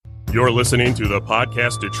You're listening to the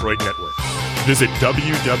Podcast Detroit Network. Visit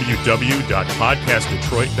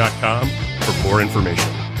www.podcastdetroit.com for more information.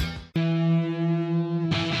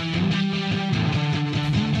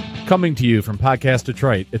 Coming to you from Podcast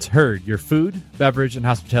Detroit, it's Herd, your food, beverage, and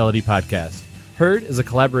hospitality podcast. Herd is a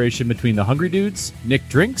collaboration between the Hungry Dudes, Nick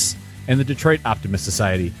Drinks, and the Detroit Optimist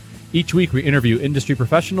Society. Each week we interview industry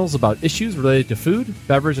professionals about issues related to food,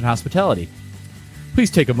 beverage, and hospitality. Please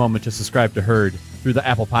take a moment to subscribe to Herd through the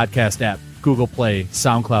Apple Podcast app, Google Play,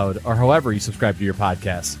 SoundCloud, or however you subscribe to your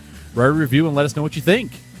podcasts. Write a review and let us know what you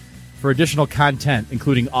think. For additional content,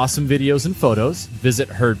 including awesome videos and photos, visit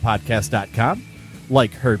herdpodcast.com,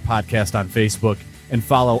 like Herd Podcast on Facebook, and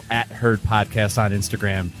follow at Herd Podcast on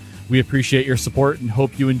Instagram. We appreciate your support and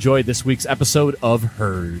hope you enjoyed this week's episode of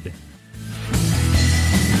Herd.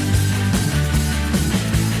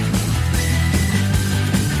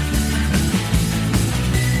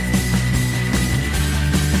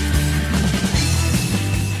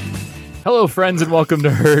 Hello, friends, and welcome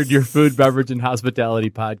to Herd, your food, beverage, and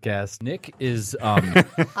hospitality podcast. Nick is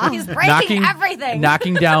he's breaking everything,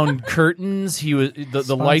 knocking down curtains. He was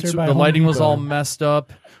the lights, the lighting was all messed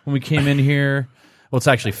up when we came in here. Well, it's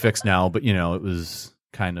actually fixed now, but you know it was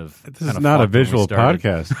kind of. This is not a visual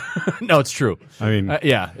podcast. No, it's true. I mean,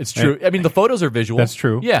 yeah, it's true. I mean, the photos are visual. That's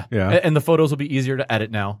true. Yeah, yeah, and the photos will be easier to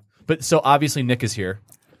edit now. But so obviously, Nick is here.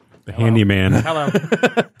 The handyman. Hello.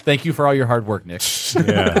 Thank you for all your hard work, Nick.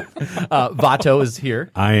 Yeah. Vato is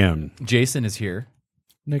here. I am. Jason is here.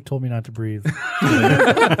 Nick told me not to breathe.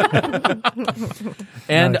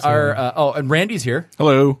 And and Randy's here.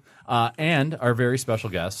 Hello. And our very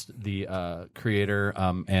special guest, the creator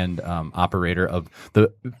and operator of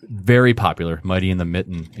the very popular Mighty in the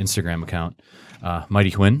Mitten Instagram account,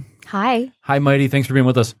 Mighty Quinn. Hi. Hi, Mighty. Thanks for being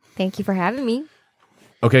with us. Thank you for having me.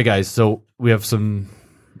 Okay, guys. So we have some.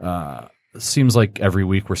 Seems like every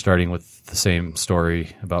week we're starting with the same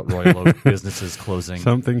story about Royal Oak businesses closing.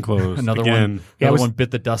 Something closed. Another again. one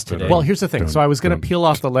bit the dust today. Well, here's the thing. So I was going to peel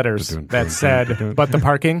off the letters that said, but the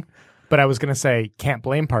parking, but I was going to say, can't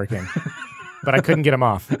blame parking, but I couldn't get them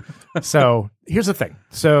off. So here's the thing.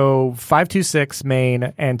 So 526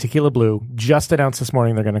 Main and Tequila Blue just announced this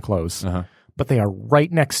morning they're going to close, but they are right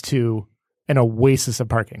next to an oasis of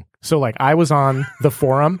parking. So like I was on the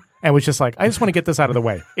forum and was just like, I just want to get this out of the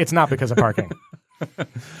way. It's not because of parking.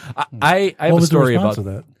 I have a story about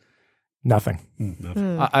that. Nothing.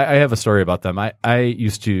 I have a story about them. I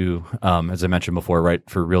used to, as I mentioned before,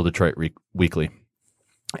 write for Real Detroit Weekly.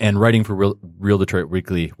 And writing for Real Detroit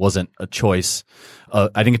Weekly wasn't a choice. I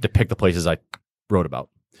didn't get to pick the places I wrote about.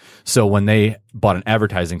 So when they bought an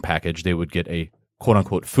advertising package, they would get a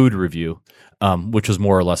quote-unquote food review, which was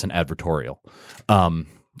more or less an advertorial.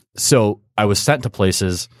 So I was sent to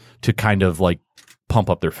places to kind of like pump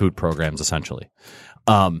up their food programs, essentially.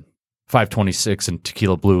 526 and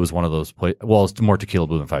Tequila Blue was one of those places. Well, it's more Tequila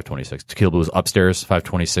Blue than 526. Tequila Blue is upstairs.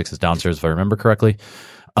 526 is downstairs, if I remember correctly.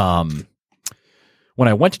 When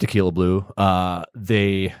I went to Tequila Blue,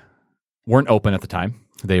 they weren't open at the time.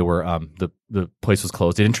 They were the place was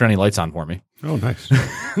closed. They didn't turn any lights on for me. Oh, nice.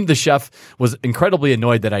 The chef was incredibly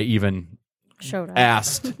annoyed that I even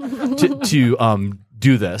asked to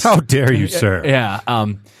do this. How dare you, sir? Yeah.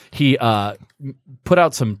 He put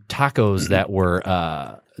out some tacos that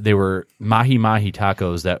were they were mahi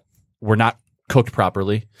tacos that were not cooked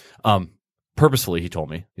properly. Purposefully, he told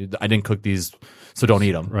me. I didn't cook these, so don't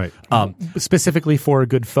eat them. Right. Specifically for a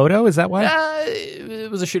good photo, is that why?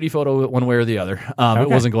 It was a shitty photo one way or the other. It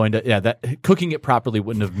wasn't going to, that cooking it properly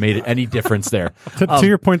wouldn't have made any difference there. To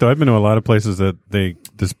your point, though, I've been to a lot of places that they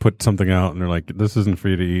just put something out and they're like, this isn't for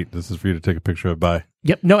you to eat. This is for you to take a picture of. Bye.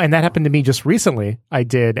 Yep. No, and that happened to me just recently. I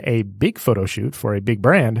did a big photo shoot for a big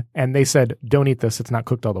brand, and they said, don't eat this. It's not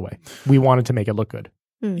cooked all the way. We wanted to make it look good.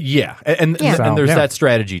 Yeah, and there's that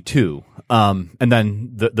strategy too. And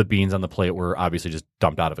then the beans on the plate were obviously just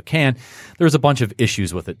dumped out of a can. There's a bunch of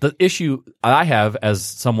issues with it. The issue I have as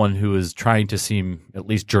someone who is trying to seem at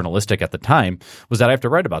least journalistic at the time was that I have to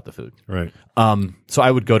write about the food. Right. So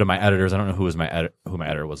I would go to my editors. I don't know who my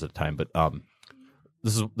editor was at the time, but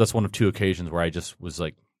that's one of two occasions where I just was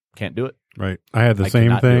like, can't do it. Right. I had the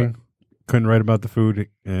same thing. Couldn't write about the food,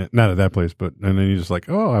 not at that place, but and then you're just like,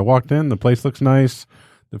 oh, I walked in, the place looks nice.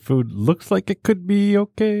 The food looks like it could be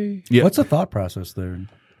okay. Yeah. What's the thought process there?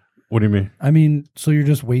 What do you mean? I mean, so you're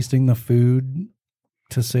just wasting the food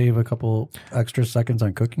to save a couple extra seconds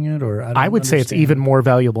on cooking it? Or I would say it's even more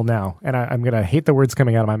valuable now. And I'm going to hate the words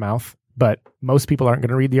coming out of my mouth, but most people aren't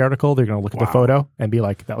going to read the article. They're going to look at the photo and be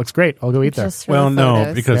like, that looks great. I'll go eat there. Well,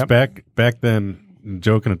 no, because back then,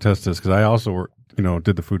 Joe can attest to this, because I also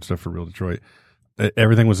did the food stuff for Real Detroit.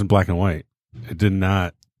 Everything was in black and white. It did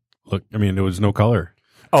not look. I mean, there was no color.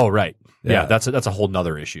 Oh, right. Yeah. That's a whole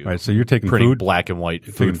nother issue. Right. So you're taking printing food, black and white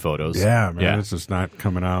food photos. Yeah, man. It's just not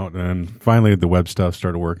coming out. And finally, the web stuff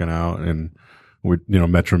started working out, and with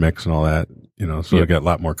Metromix and all that. So it got a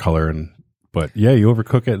lot more color. But yeah, you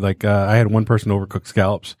overcook it. Like I had one person overcook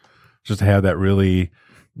scallops, just to have that really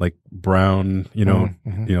like brown,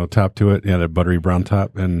 top to it. Yeah, that buttery brown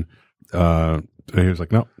top, and he was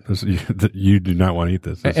like, "No, you do not want to eat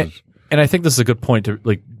this." And I think this is a good point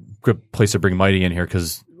good place to bring Mighty in here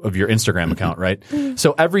because of your Instagram account, right?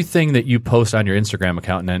 So everything that you post on your Instagram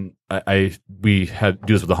account, and then we do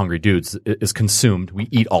this with the Hungry Dudes, is consumed. We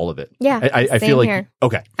eat all of it. Yeah, I feel like here.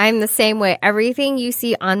 Okay. I'm the same way. Everything you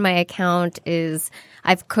see on my account is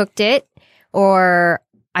I've cooked it or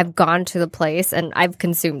I've gone to the place and I've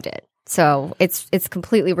consumed it. So it's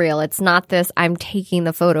completely real. It's not this I'm taking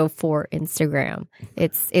the photo for Instagram.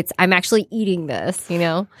 It's I'm actually eating this,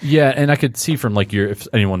 Yeah, and I could see from if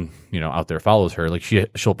anyone, out there follows her, like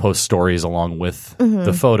she'll post stories along with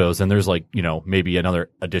the photos, and there's maybe another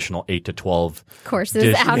additional 8 to 12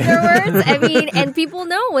 courses afterwards. I mean, and people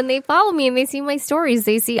know when they follow me and they see my stories,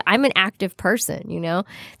 they see I'm an active person,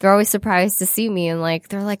 They're always surprised to see me and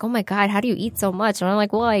they're like, "Oh my God, how do you eat so much?" And I'm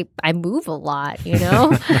like, "Well, I move a lot,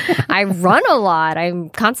 I run a lot. I'm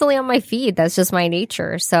constantly on my feet. That's just my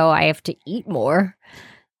nature. So I have to eat more.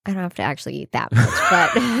 I don't have to actually eat that much,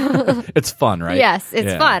 but it's fun, right? Yes,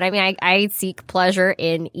 it's fun. I mean, I seek pleasure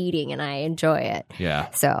in eating and I enjoy it. Yeah.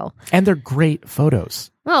 So, and they're great photos.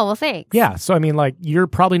 Oh, well, thanks. Yeah. So, I mean, you're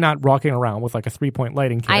probably not walking around with a 3-point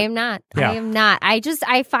lighting kit. I am not. Yeah. I am not.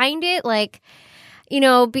 I find it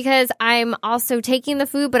because I'm also taking the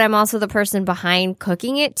food, but I'm also the person behind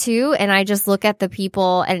cooking it too. And I just look at the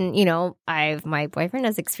people and, my boyfriend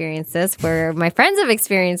has experienced this, where my friends have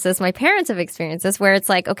experienced this, my parents have experienced this, where it's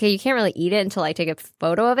like, okay, you can't really eat it until I take a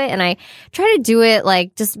photo of it. And I try to do it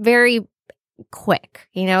just very quick,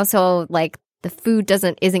 so the food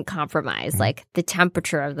isn't compromised, like the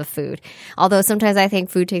temperature of the food. Although sometimes I think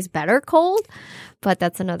food tastes better cold, but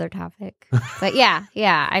that's another topic. But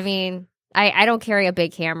yeah. I mean, I don't carry a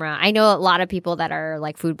big camera. I know a lot of people that are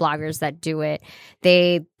food bloggers that do it.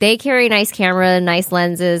 They carry a nice camera, nice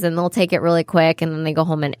lenses, and they'll take it really quick and then they go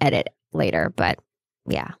home and edit later. But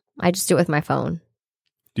yeah, I just do it with my phone.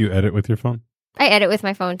 Do you edit with your phone? I edit with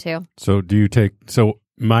my phone too. So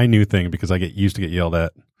my new thing, because I used to get yelled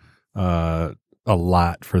at a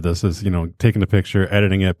lot for this, is, taking the picture,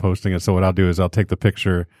 editing it, posting it. So what I'll do is I'll take the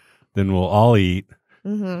picture, then we'll all eat.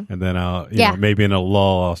 Mm-hmm. And then I'll, maybe in a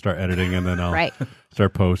lull, I'll start editing, and then I'll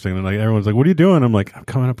start posting. And everyone's like, "What are you doing?" I'm like, "I'm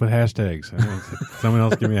coming up with hashtags." Someone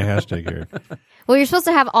else give me a hashtag here. Well, you're supposed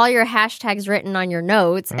to have all your hashtags written on your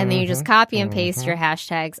notes, and then you just copy and paste your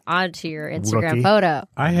hashtags onto your Instagram photo.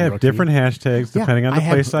 I have different hashtags depending on the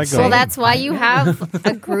place I go. So that's why you have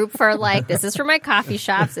a group for this is for my coffee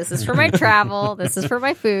shops, this is for my travel, this is for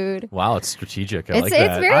my food. Wow, it's strategic. I like that.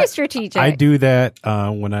 It's very strategic. I do that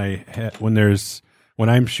when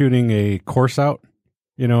I'm shooting a course out,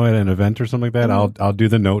 at an event or something like that. I'll do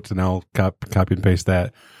the notes and I'll copy and paste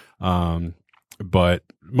that. But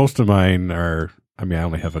most of mine are, I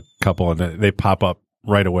only have a couple, and they pop up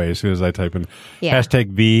right away as soon as I type in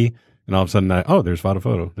hashtag V, and all of a sudden there's Vado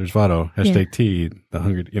Photo, there's Vado, hashtag T, the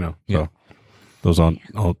hungry, so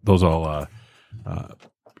those all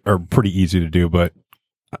are pretty easy to do, but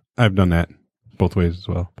I've done that both ways as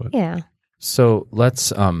well. But yeah. So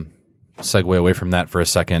let's segue away from that for a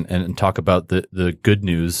second and talk about the good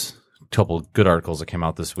news. A couple of good articles that came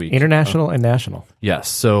out this week. International and national. Yes.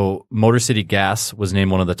 So Motor City Gas was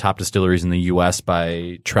named one of the top distilleries in the U.S.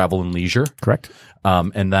 by Travel and Leisure. Correct.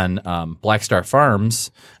 And then Black Star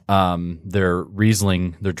Farms, their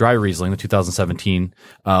dry Riesling, the 2017,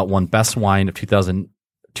 won Best Wine of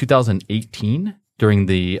 2018 during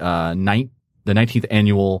the 19th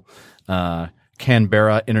annual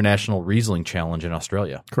Canberra International Riesling Challenge in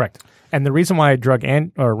Australia. Correct. And the reason why I drug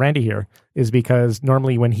Randy here is because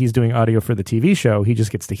normally when he's doing audio for the TV show, he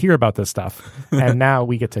just gets to hear about this stuff. And now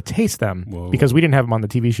we get to taste them because we didn't have them on the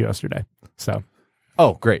TV show yesterday. So,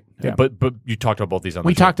 oh, great. Yeah. But you talked about both these on the show.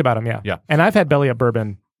 We talked about them, yeah. Yeah. And I've had Belly Up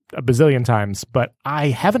Bourbon a bazillion times, but I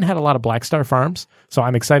haven't had a lot of Black Star Farms, so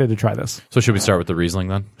I'm excited to try this. So should we start with the Riesling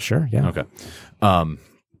then? Sure, yeah. Okay.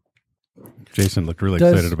 Jason looked really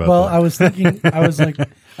excited about that. Well, I was thinking,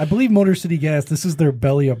 I believe Motor City Gas, this is their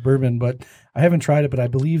Belly Up Bourbon, but I haven't tried it, but I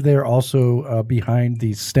believe they're also behind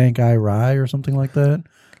the Stank Eye Rye or something like that.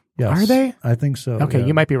 Yes. Are they? I think so. Okay,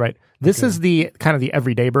 you might be right. This is the kind of the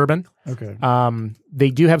everyday bourbon. Okay. They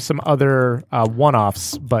do have some other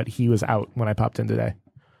one-offs, but he was out when I popped in today.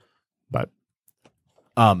 But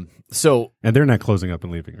and they're not closing up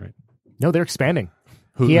and leaving, right? No, they're expanding.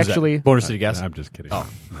 He actually Motor City Gas. I'm just kidding. Oh,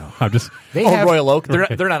 no, I'm just. they have Royal Oak. They're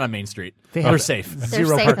not on Main Street. They're safe. They're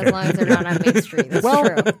Zero safe parking. as long as they're not on Main Street.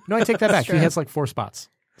 That's true. No, I take that back. He true. has like 4 spots.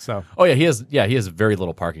 So Oh yeah, he has very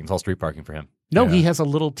little parking. It's all street parking for him. no, he has a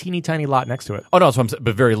little teeny tiny lot next to it. Oh no, that's what I'm saying,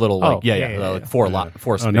 but very little. Like Oh, yeah, like yeah. 4 Oh,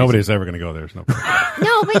 spaces. nobody's ever going to go there. There's no.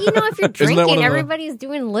 No, but you know, if you're that one drinking, of the- everybody's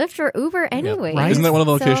doing Lyft or Uber anyway. right. Isn't that one of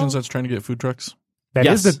the So- locations that's trying to get food trucks? That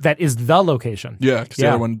is Yes. that is the location. Yeah, because the Yeah.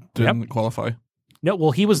 other one didn't qualify. No,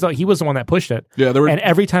 well, he was the one that pushed it. Yeah, there were. And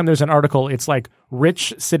every time there's an article, it's like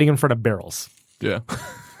Rich sitting in front of barrels. Yeah,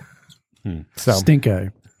 So Stink eye.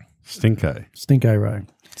 Stink eye. Stink eye rye.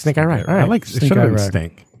 Stink eye right. All right. I like. It Stink should have eye been rye.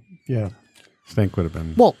 stink. Yeah. Stink would have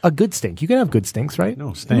been. Well, a good stink. You can have good stinks, right?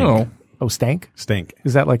 No, stink. no, Oh, stank. Stink.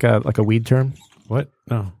 Is that like a weed term? What?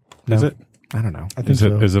 No. Is it? I don't know. I think Is it?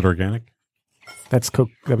 so. Is it organic? That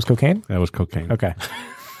was cocaine. That was cocaine. Okay,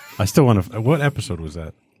 I still want to. What episode was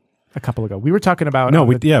that? a couple ago we were talking about No,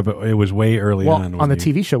 the, but it was way early well, on. on the when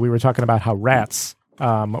you- TV show we were talking about how rats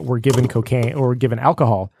were given cocaine or given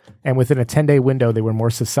alcohol, and within a 10-day window they were more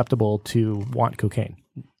susceptible to want cocaine.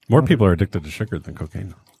 More people are addicted to sugar than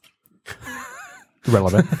cocaine.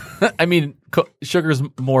 Relevant. I mean, sugar's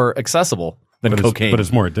more accessible than cocaine. But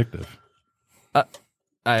it's more addictive.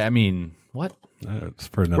 I mean, what? It's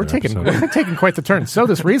for another we're episode. taking quite the turn. So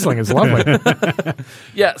this Riesling is lovely.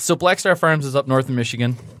 Yeah. So Black Star Farms is up north in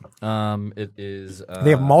Michigan. It is.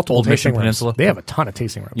 They have multiple Old tasting Mission rooms. Peninsula. They have a ton of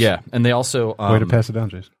tasting rooms. Yeah, and they also Way to pass it down,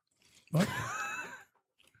 Jason. Oh,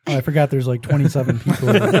 I forgot there's like 27 people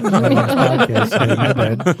on this podcast. So my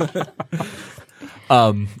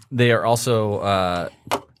bad. They are also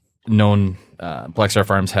known. Black Star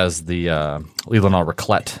Farms has the Leland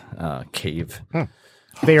Raclette cave.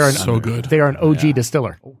 They are So good. They are an OG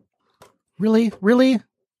distiller. Really?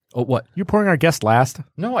 Oh, what? You're pouring our guest last?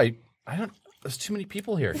 No, I don't. There's too many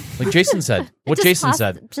people here. Like Jason said. What Just Jason pass-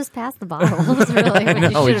 said. Just pass the bottle. That's really what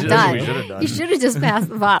No, you we should should- have we done. should have done. You should have just passed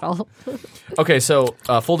the bottle. Okay, so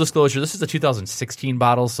full disclosure, this is a 2016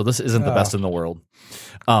 bottle, so this isn't the best in the world.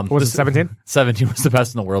 What was it, 17? 17 was the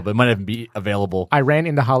best in the world, but it might even be available. I ran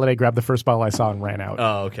into Holiday, grabbed the first bottle I saw, and ran out.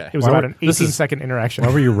 Oh, okay. It was Why about were- an 18-second interaction.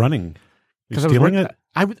 Why were you running? You I was stealing working-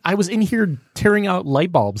 it? I was in here tearing out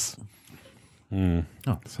light bulbs.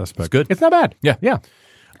 Suspect. It's good. It's not bad. Yeah. Yeah.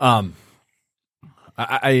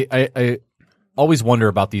 I always wonder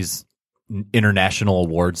about these international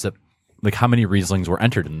awards that, like, how many Rieslings were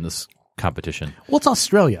entered in this competition? Well, it's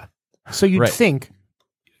Australia. So you'd Right. think,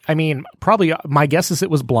 I mean, probably my guess is it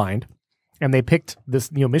was blind, and they picked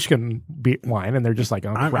this Michigan wine, and they're just like,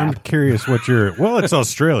 oh, I'm crap. curious what you're. Well, it's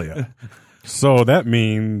Australia, so that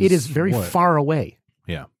means It is very what? far away.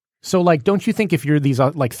 Yeah. So, like, don't you think if you're these,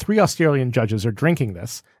 like, 3 Australian judges are drinking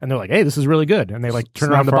this, and they're like, hey, this is really good, and they, like, turn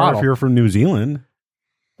It's around not the far bottle. if you're from New Zealand.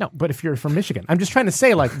 No, but if you're from Michigan. I'm just trying to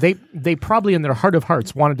say, like, they probably in their heart of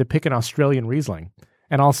hearts wanted to pick an Australian Riesling.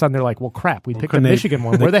 And all of a sudden they're like, well, crap, we picked a couldn't they- Michigan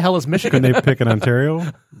one. Where the hell is Can Michigan? they pick an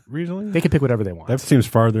Ontario Riesling? They could pick whatever they want. That seems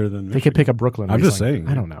farther than They could pick a Brooklyn I'm just Riesling. saying.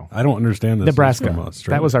 I don't know. I don't understand this. Nebraska. From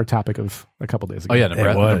Australia. That was our topic of a couple days ago. Oh, yeah,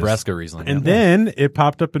 It was. Nebraska Riesling. And yeah. then it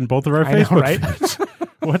popped up in both of our I know, Facebook right? feeds.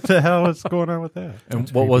 What the hell is going on with that? And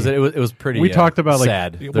what was it? It was pretty We talked about like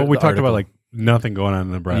sad. we The talked article. about like nothing going on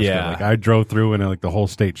in Nebraska. Yeah. Like I drove through and like the whole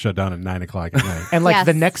state shut down at 9:00 at night. And like Yes.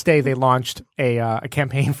 the next day, they launched a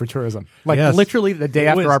campaign for tourism. Like Yes. literally the day It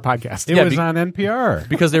after was- our podcast. It Yeah, was be- on NPR.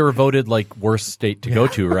 because they were voted like worst state to go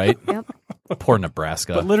to, right? Yep. Poor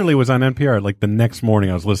Nebraska. But literally was on NPR. Like the next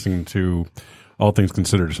morning, I was listening to All Things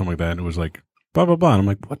Considered or something like that, and it was like blah blah blah. And I'm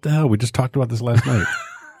like, what the hell? We just talked about this last night.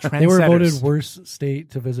 They were voted Trendsetters. worst state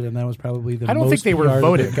to visit, and that was probably the I don't think most they were PR that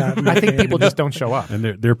voted. they've gotten. I think people just don't show up. And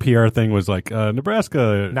their PR thing was like,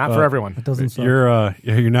 Nebraska, Not for everyone. It doesn't suck. you're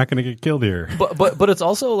not going to get killed here. But it's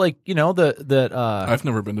also like, you know, that I've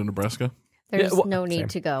never been to Nebraska. There's Yeah, well, no need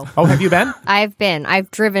to go. Oh, have you been? I've been. I've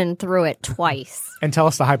driven through it twice. And tell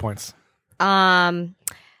us the high points.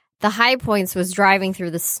 The high points was driving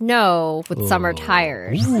through the snow with summer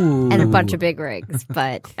tires and a bunch of big rigs.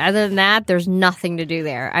 But other than that, there's nothing to do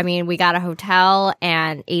there. I mean, we got a hotel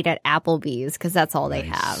and ate at Applebee's because that's all they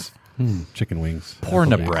have. Chicken wings. poor Applebee's.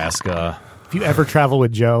 Nebraska. If you ever travel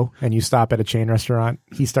with Joe and you stop at a chain restaurant,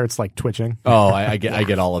 he starts like twitching. Oh, I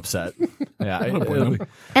get all upset. Yeah,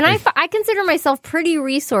 And I consider myself pretty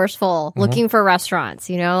resourceful looking for restaurants.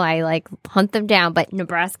 You know, I like hunt them down, but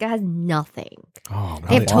Nebraska has nothing. Oh,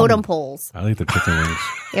 They have totem poles. I like the chicken wings.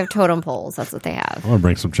 They have totem poles. That's what they have. I want to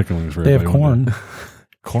bring some chicken wings for They have everybody one day.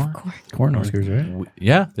 corn. corn. Cornhuskers, right?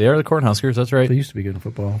 Yeah, they are the Cornhuskers. That's right. They used to be good in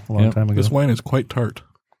football a long Yeah. time ago. This wine is quite tart.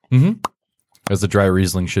 As the dry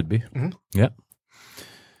Riesling should be. Yeah.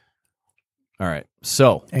 All right.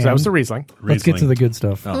 So So that was the Riesling. Let's get to the good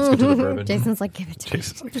stuff. let's get to the bourbon. Jason's like, give it to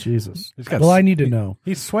me. Jesus. got Well, I need to know.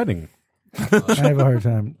 He's sweating. I have a hard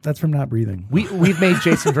time. That's from not breathing. We've made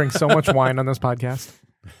Jason drink so much wine on this podcast.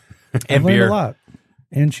 I've And learned beer. a lot.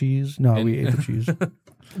 And cheese. No, we ate the cheese.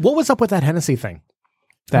 What was up with that Hennessy thing?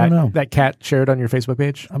 I don't know. That Kat shared on your Facebook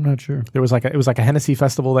page. I'm not sure. There was it was like a Hennessy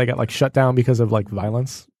festival that got like shut down because of like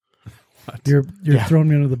violence. You're throwing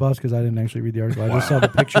me under the bus because I didn't actually read the article. I just saw the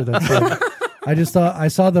picture that said. I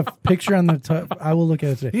saw the picture on the. I will look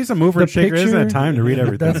at it today. He's a mover and shaker. Isn't that time to read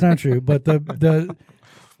everything? That's not true. But the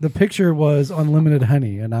picture was unlimited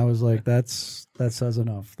honey, and I was like, that says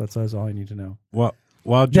enough. That says all I need to know. Well,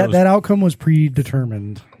 while Joe's, That outcome was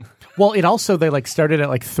predetermined. Well, it also they like started at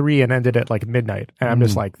like 3 and ended at like midnight, and I'm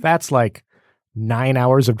just like, that's like 9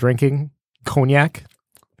 hours of drinking cognac.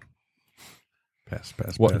 pass.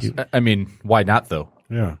 What, I mean, why not though?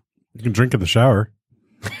 Yeah, you can drink in the shower.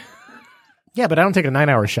 Yeah, but I don't take a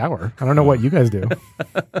 9-hour shower. I don't know what you guys do.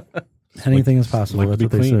 Anything is possible. like to That's be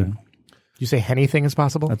what they clean. say. You say anything is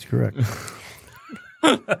possible? That's correct.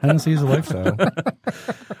 Hennessy is a lifestyle.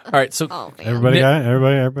 All right. So Oh, man. Everybody Nick- got it?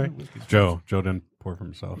 Everybody. Joe didn't pour for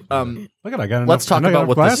himself. Look at I got enough. let's talk I got about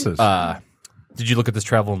enough what this. glasses. Did you look at this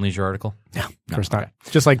travel and leisure article? Of course not.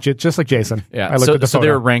 Just like Jason. Yeah. I looked So, at the so photo.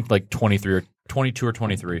 they were ranked like 23 or 22 or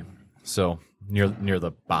 23. So near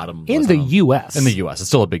the bottom in list. the U.S. In the U.S. It's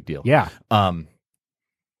still a big deal. Yeah.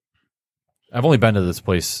 I've only been to this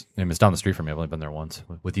place. I mean, it's down the street from me. I've only been there once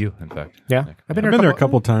with you, in fact. Yeah. Nick. I've I've been there a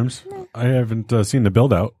couple times. I haven't seen the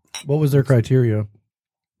build out. What was their criteria?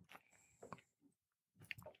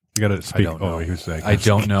 You got to speak. don't know. Oh, he was saying. I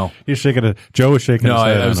don't know. He's shaking it. Joe was shaking. No, his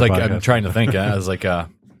head I on was the like, I'm podcast. trying to think. I was like, For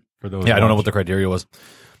those yeah, I don't know what watch. the criteria was.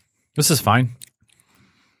 This is fine.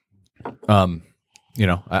 You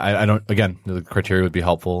know, I don't. Again, the criteria would be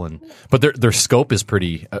helpful, but their scope is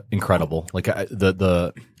pretty incredible. Like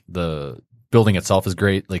the building itself is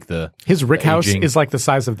great. Like His rick house aging. is like the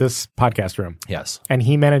size of this podcast room. Yes. And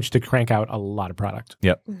he managed to crank out a lot of product.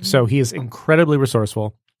 Yep. So he is incredibly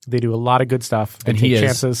resourceful. They do a lot of good stuff. They And take he is-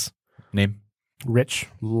 chances. Name Rich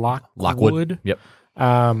Lockwood. Yep.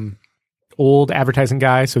 Old advertising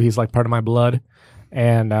guy, so he's like part of my blood.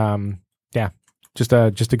 And yeah, just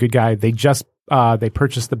a good guy. They just they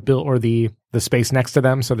purchased the space next to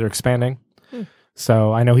them, so they're expanding.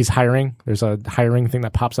 So I know he's hiring. There's a hiring thing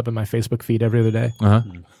that pops up in my Facebook feed every other day. Yeah,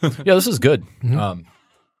 this is good. Yeah,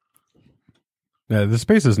 the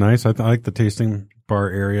space is nice. I like the tasting bar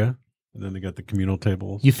area. And then they got the communal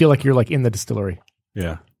tables. You feel like you're like in the distillery.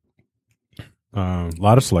 Yeah. A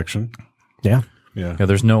lot of selection. Yeah. Yeah. Yeah,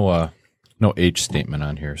 there's no age statement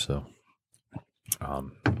on here, so but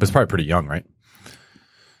it's probably pretty young, right?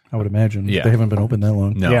 I would imagine. Yeah. They haven't been open that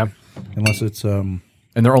long. No. Yeah, Unless it's And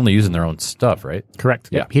they're only using their own stuff, right? correct.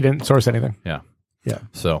 Yeah. He didn't source anything. Yeah. yeah.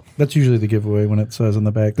 So That's usually the giveaway when it says on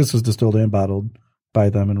the back, this is distilled and bottled by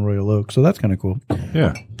them in Royal Oak. So that's kind of cool.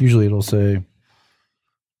 Yeah. Usually it'll say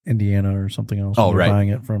Indiana or something else. Oh, when you're right. Buying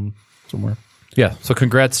it from somewhere. yeah. So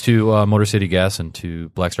congrats to Motor City Gas and to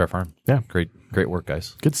Black Star Farm. Yeah. Great work,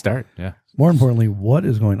 guys. Good start. Yeah. More importantly, what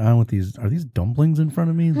is going on with these? Are these dumplings in front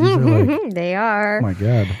of me? These are like, They are. oh my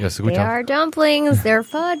God. Yeah, so we They talk- are dumplings. They're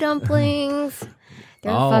pho dumplings.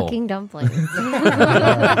 They're Oh. fucking dumplings.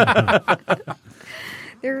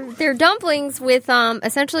 They're dumplings with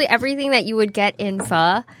essentially everything that you would get in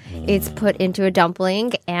pho. It's put into a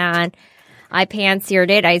dumpling, and I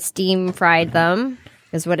pan-seared it. I steam fried them,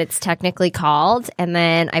 is what it's technically called, and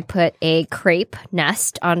then I put a crepe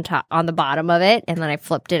nest on the bottom of it, and then I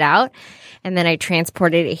flipped it out, and then I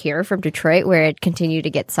transported it here from Detroit, where it continued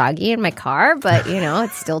to get soggy in my car, but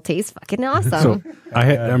it still tastes fucking awesome. So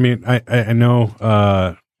I know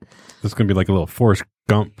this is gonna be like a little Forrest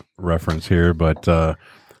Gump reference here, but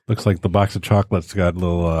looks like the box of chocolates got a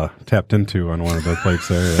little tapped into on one of the plates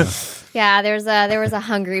there. Yeah. Yeah, there was a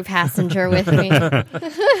hungry passenger with me.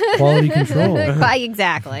 Quality control.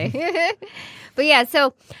 Exactly. But yeah,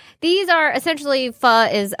 so these are essentially pho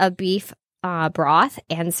is a beef broth,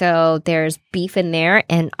 and so there's beef in there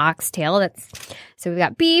and oxtail. So we've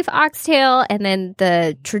got beef, oxtail, and then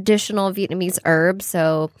the traditional Vietnamese herbs.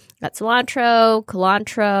 So got cilantro,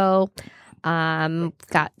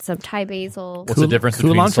 got some Thai basil. What's the difference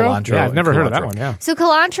between cilantro? Yeah, I've and never heard of cilantro? that one. Yeah. So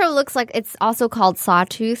cilantro looks like it's also called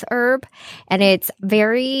sawtooth herb, and it's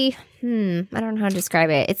very I don't know how to describe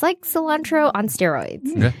it. It's like cilantro on steroids.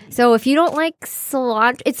 Okay. So if you don't like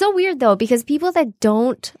cilantro, it's so weird though, because people that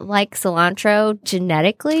don't like cilantro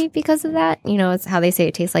genetically because of that, you know, it's how they say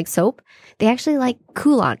it tastes like soap. They actually like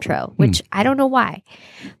culantro, which I don't know why.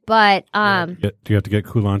 But Do you have to get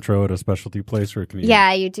culantro at a specialty place, or can you?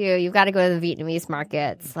 yeah, you do. You've got to go to the Vietnamese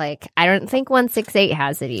markets. Like, I don't think 168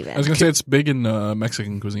 has it even. I was gonna say it's big in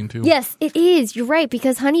Mexican cuisine too. Yes, it is. You're right,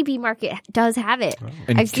 because Honeybee Market does have it.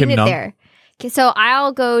 And I've seen Kim it Nung? there. So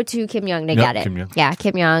I'll go to Kim Young to Yep, get it. Kim Young. Yeah,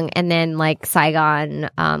 Kim Young, and then like Saigon,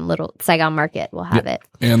 little Saigon Market will have it.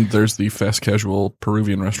 And there's the fast casual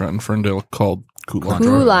Peruvian restaurant in Ferndale called Culantro.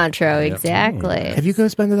 Culantro, exactly. Have you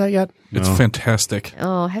guys been to that yet? It's fantastic.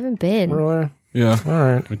 Oh, I haven't been. Really? Yeah. All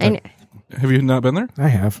right. And Have you not been there? I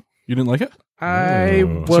have. You didn't like it? I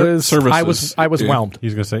Ooh. was Services. I was Yeah. whelmed.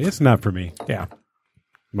 He's gonna say it's not for me. Yeah.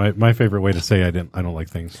 My favorite way to say I don't like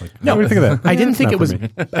things. Like, No, what do you think of that? I didn't think Not it was for me.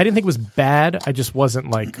 I didn't think it was bad. I just wasn't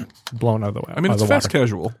like blown out of the way. I mean, it's fast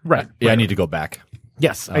casual. Right. Yeah, I need to go back.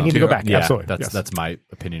 Yes, I need to go back. Yeah, Absolutely. That's Yes. my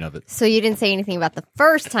opinion of it. so you didn't say anything about the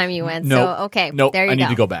first time you went. Nope. So okay, Nope. there you I go. need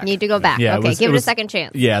to go back. Need to go back. Yeah, okay, give it a was- second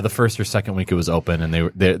chance. Yeah, the first or second week it was open, and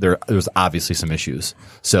there was obviously some issues.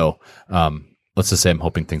 So let's just say I'm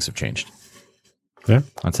hoping things have changed. Yeah.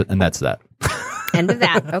 That's it, and that's that. End of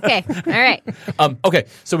that. Okay. All right. Okay,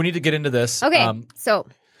 so we need to get into this. Okay. So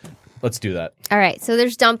Let's do that. all right. So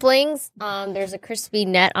there's dumplings. There's a crispy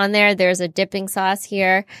net on there. There's a dipping sauce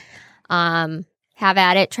here. Have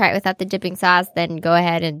at it. Try it without the dipping sauce. Then go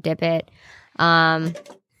ahead and dip it.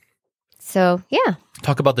 So yeah.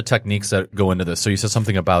 Talk about the techniques that go into this. So you said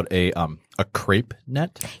something about a crepe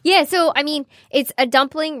net. Yeah, so I mean, it's a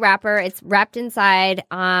dumpling wrapper. It's wrapped inside.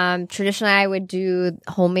 Traditionally, I would do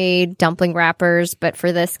homemade dumpling wrappers, but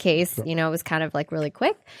for this case, you know, it was kind of like really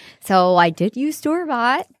quick. So I did use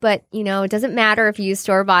store-bought, but you know, it doesn't matter if you use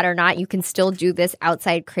store-bought or not. You can still do this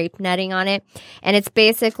outside crepe netting on it, and it's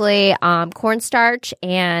basically cornstarch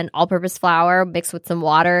and all-purpose flour mixed with some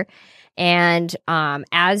water. And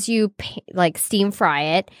as you steam fry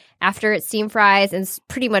it, after it steam fries and it's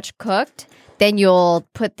pretty much cooked, then you'll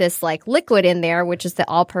put this like liquid in there, which is the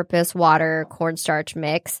all-purpose water cornstarch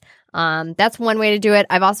mix. That's one way to do it.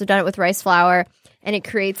 I've also done it with rice flour, and it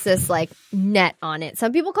creates this like net on it.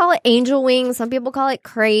 Some people call it angel wings. Some people call it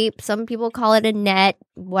crepe. Some people call it a net,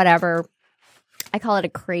 whatever. I call it a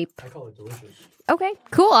crepe. I call it delicious. Okay,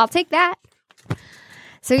 cool. I'll take that.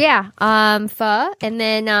 So yeah, pho, and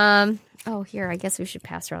then here, I guess we should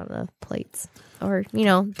pass around the plates, or you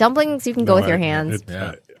know, dumplings. You can go with your hands.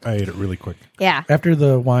 I ate it really quick. Yeah. After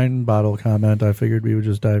the wine bottle comment, I figured we would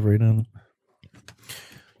just dive right in.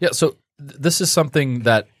 Yeah, so this is something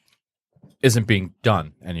that isn't being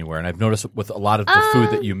done anywhere, and I've noticed with a lot of the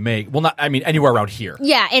food that you make. Well, not I mean anywhere around here.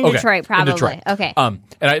 Yeah, in Okay, Detroit, probably. In Detroit. Okay. And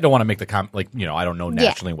I don't want to make the comment like I don't know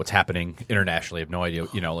nationally what's happening internationally. I have no idea.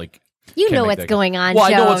 You Can't know make what's that going on. Well,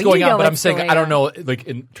 Joe. I know what's going You on, know but I'm what's saying going I don't on. know, like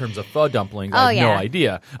in terms of pho dumplings, I Oh, have yeah. no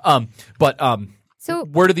idea. But So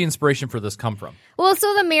where did the inspiration for this come from? Well,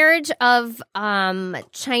 so the marriage of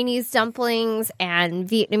Chinese dumplings and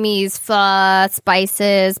Vietnamese pho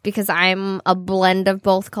spices, because I'm a blend of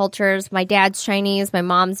both cultures. My dad's Chinese, my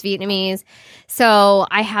mom's Vietnamese. So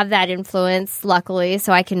I have that influence, luckily.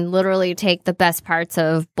 So I can literally take the best parts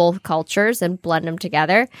of both cultures and blend them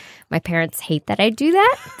together. My parents hate that I do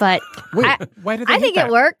that, but Why did they I hate think that?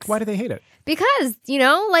 it works. Why do they hate it? Because, you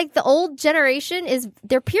know, like the old generation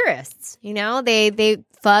they're purists, you know, they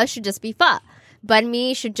pho should just be pho. Banh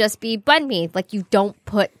mi should just be banh mi. Like you don't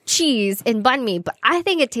put cheese in banh mi, but I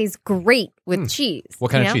think it tastes great with cheese. What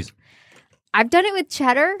kind you of know? cheese? I've done it with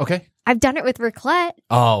cheddar. Okay. I've done it with raclette.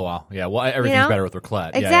 Oh wow, yeah. Well, everything's know? better with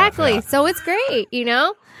raclette. Yeah, Exactly. yeah. So it's great, you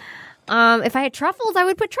know? If I had truffles, I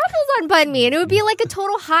would put truffles on banh mi and it would be like a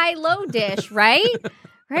total high-low dish, right?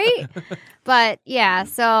 Right? But yeah,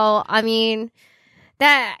 so I mean,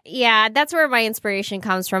 that's where my inspiration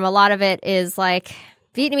comes from. A lot of it is like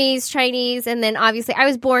Vietnamese, Chinese, and then obviously I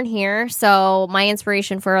was born here, so my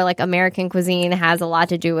inspiration for like American cuisine has a lot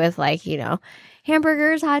to do with like, you know,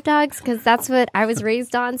 hamburgers, hot dogs, because that's what I was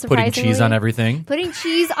raised on, surprisingly. Putting cheese on everything. Putting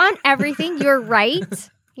cheese on everything. You're right.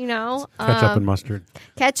 You know, Ketchup and mustard.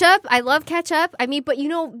 Ketchup. I love ketchup. I mean, but you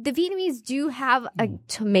know, the Vietnamese do have a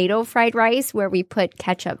tomato fried rice where we put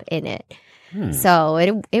ketchup in it.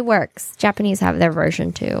 So it works. Japanese have their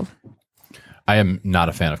version too. I am not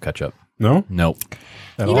a fan of ketchup. No? Nope.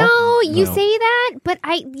 At You all? know, you No. say that, but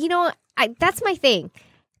that's my thing.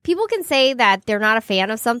 People can say that they're not a fan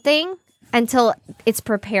of something until it's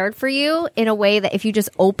prepared for you in a way that if you just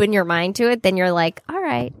open your mind to it, then you're like, all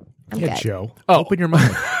right, I'm Yeah, good. Joe. Oh. Open your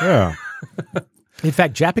mind. Yeah. In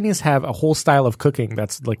fact, Japanese have a whole style of cooking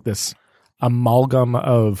that's like this amalgam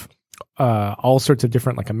of all sorts of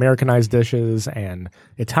different like Americanized dishes and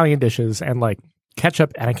Italian dishes and like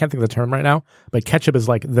ketchup. And I can't think of the term right now, but ketchup is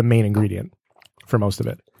like the main ingredient for most of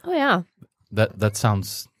it. Oh yeah. That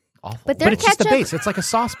sounds awful. But But it's just the base. It's like a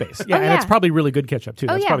sauce base. Yeah, and yeah. it's probably really good ketchup too.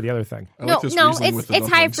 That's yeah. probably the other thing. I like this Riesling with the it's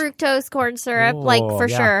high dumplings. fructose corn syrup, Oh, like for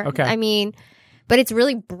yeah. sure. Okay. I mean, but it's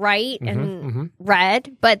really bright and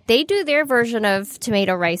red. But they do their version of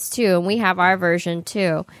tomato rice too, and we have our version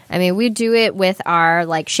too. I mean, we do it with our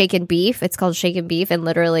like shaken beef. It's called shaken beef, and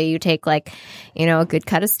literally you take like, a good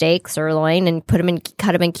cut of steak, sirloin, and cut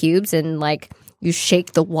them in cubes, and like you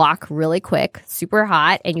shake the wok really quick, super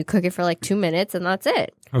hot, and you cook it for like 2 minutes, and that's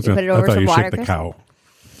it. You put it over some water. Shake the cow.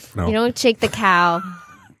 No. You don't shake the cow.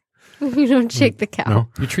 You don't shake the cow.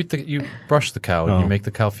 No. You brush the cow and you make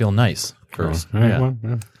the cow feel nice first. All right, Yeah. well,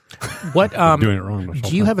 yeah. What Doing it wrong.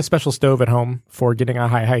 do you have a special stove at home for getting a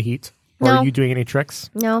high heat? Or No. are you doing any tricks?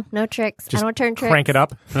 No tricks. I don't turn tricks. Crank it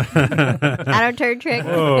up. I don't turn tricks.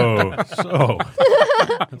 Oh, so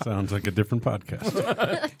that sounds like a different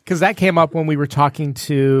podcast. Because that came up when we were talking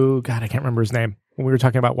to, God, I can't remember his name. When we were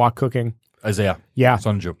talking about wok cooking. Isaiah. Yeah.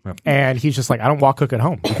 Sonju. Yeah. And he's just like, I don't wok cook at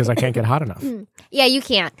home because I can't get hot enough. Yeah, you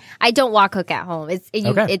can't. I don't wok cook at home.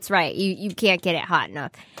 Okay. It's right. You can't get it hot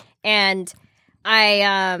enough. And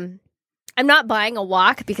I'm not buying a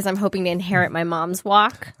wok because I'm hoping to inherit my mom's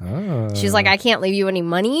wok. She's like, I can't leave you any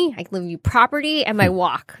money. I can leave you property and my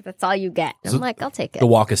wok. That's all you get. And I'm like, I'll take it. The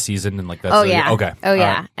wok is seasoned and like that's Oh yeah. Okay. Oh All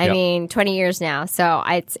yeah. right. I Yep. mean, 20 years now, so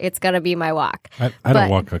it's gonna be my wok. I But- don't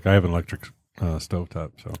wok cook. I have an electric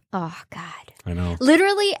stovetop, so Oh God. I know.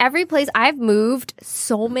 Literally every place I've moved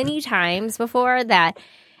so many times before that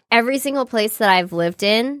every single place that I've lived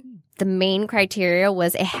in, the main criteria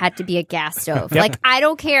was it had to be a gas stove. Like, I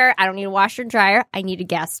don't care. I don't need a washer and dryer. I need a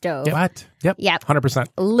gas stove. What? Yep. Yep. 100%.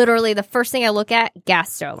 Literally, the first thing I look at,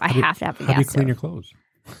 gas stove. I have to have a How do you gas clean stove. your clothes?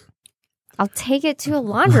 I'll take it to a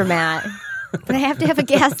laundromat, but I have to have a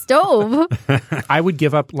gas stove. I would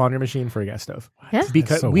give up laundry machine for a gas stove. Yeah.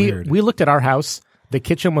 Because so we weird. looked at our house. The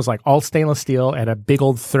kitchen was like all stainless steel and a big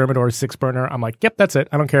old Thermador 6-burner. I'm like, yep, that's it.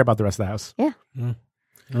 I don't care about the rest of the house. Yeah.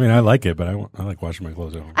 I mean, I like it, but I like washing my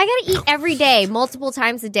clothes at home. I got to eat every day, multiple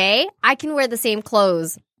times a day. I can wear the same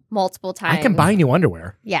clothes multiple times. I can buy new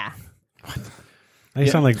underwear. Yeah. You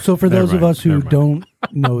sound like So for never those of mind, us who never mind. don't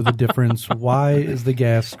know the difference, why is the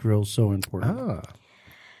gas grill so important? Ah.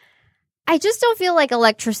 I just don't feel like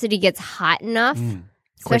electricity gets hot enough.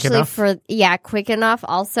 Quick Especially enough? quick enough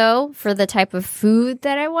also for the type of food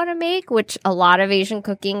that I want to make, which a lot of Asian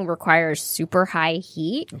cooking requires super high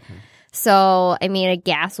heat. So, I mean, a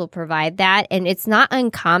gas will provide that. And it's not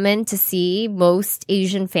uncommon to see most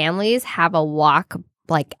Asian families have a wok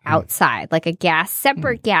like outside, like a gas,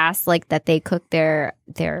 separate gas, like that they cook they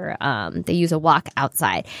use a wok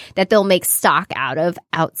outside that they'll make stock out of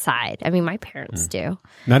outside. I mean, my parents do.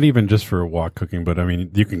 Not even just for wok cooking, but I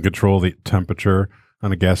mean, you can control the temperature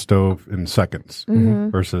on a gas stove in seconds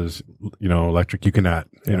versus, electric. You cannot.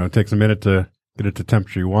 It takes a minute to get it to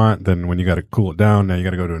temperature you want. Then when you got to cool it down, now you got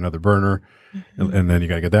to go to another burner, and then you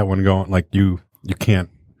got to get that one going. Like you can't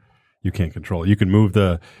control it. You can move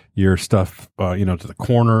your stuff, to the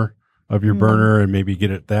corner of your burner and maybe get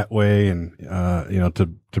it that way, and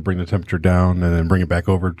to bring the temperature down, and then bring it back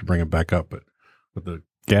over to bring it back up. But with the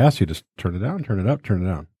gas, you just turn it down, turn it up, turn it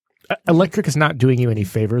down. Electric is not doing you any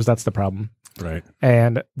favors. That's the problem. Right.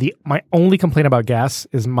 And my only complaint about gas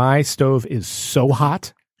is my stove is so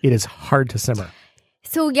hot, it is hard to simmer.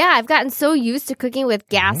 So yeah, I've gotten so used to cooking with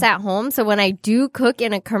gas at home. So when I do cook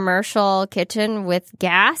in a commercial kitchen with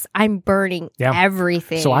gas, I'm burning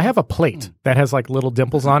everything. So I have a plate that has like little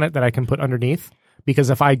dimples on it that I can put underneath, because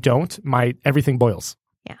if I don't, everything boils.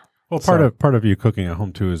 Well, part of you cooking at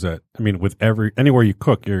home too is that, I mean, with anywhere you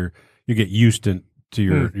cook, you get used to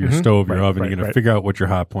your stove, your oven. You're going to figure out what your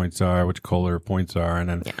hot points are, which colder points are, and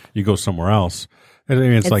then you go somewhere else. And I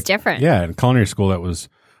mean, it's like different. Yeah, in culinary school, that was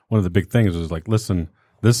one of the big things. Was like, listen,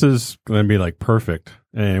 this is going to be like perfect,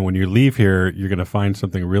 and when you leave here, you're going to find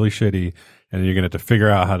something really shitty, and you're going to have to figure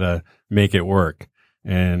out how to make it work.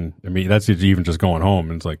 And I mean, that's even just going home.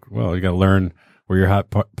 And it's like, well, you got to learn where your hot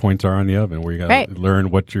points are on the oven, where you got to learn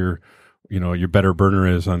what your better burner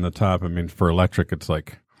is on the top. I mean, for electric, it's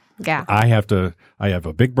like, I have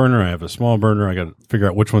a big burner, I have a small burner. I got to figure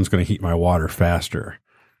out which one's going to heat my water faster,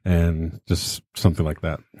 and just something like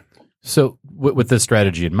that. So with this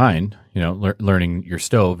strategy in mind, learning your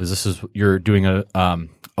stove, you're doing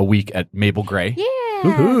a week at Mabel Gray.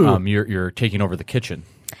 Yeah. You're taking over the kitchen.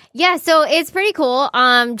 Yeah, so it's pretty cool.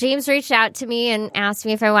 James reached out to me and asked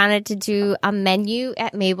me if I wanted to do a menu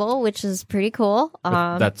at Mabel, which is pretty cool.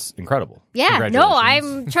 That's incredible. Yeah,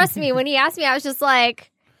 no, trust me, when he asked me, I was just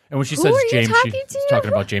like, and when she who says are you James, talking she's to? talking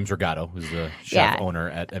about James Regato, who's the chef owner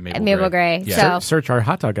at Mabel Gray. Yeah. So Search our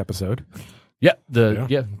hot dog episode. Yeah,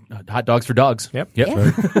 hot dogs for dogs. Yep.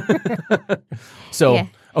 So, Yeah.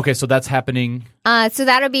 okay, so that's happening. so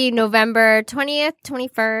that'll be November 20th,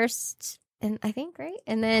 21st, and I think, right?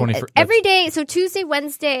 And then 21st, every day, so Tuesday,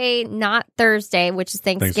 Wednesday, not Thursday, which is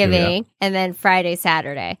Thanksgiving, and then Friday,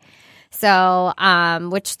 Saturday. So,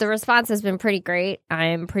 which the response has been pretty great.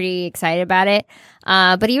 I'm pretty excited about it.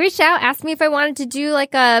 But he reached out, asked me if I wanted to do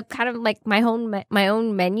like a kind of like my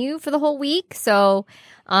own menu for the whole week. So,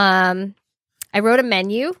 I wrote a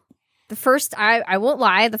menu. The first, I won't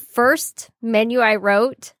lie, the first menu I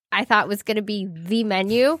wrote, I thought was going to be the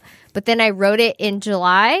menu, but then I wrote it in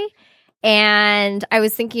July. And I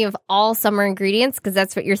was thinking of all summer ingredients because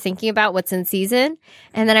that's what you're thinking about, what's in season.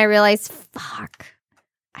 And then I realized, fuck,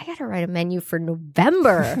 I got to write a menu for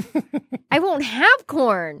November. I won't have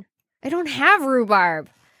corn. I don't have rhubarb.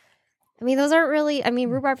 I mean, those aren't really,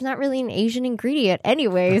 rhubarb's not really an Asian ingredient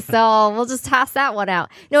anyway, so we'll just toss that one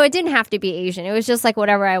out. No, it didn't have to be Asian. It was just like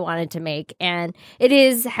whatever I wanted to make. And it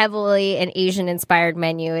is heavily an Asian-inspired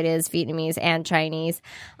menu. It is Vietnamese and Chinese.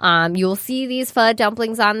 You'll see these pho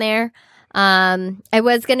dumplings on there. I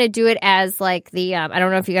was going to do it as like the, I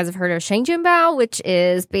don't know if you guys have heard of Shangjin bao, which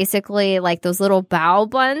is basically like those little bao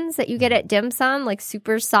buns that you get at dim sum, like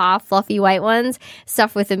super soft, fluffy white ones,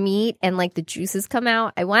 stuffed with the meat and like the juices come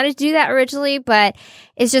out. I wanted to do that originally, but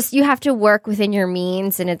it's just, you have to work within your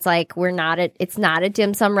means. And it's like, it's not a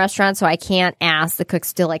dim sum restaurant. So I can't ask the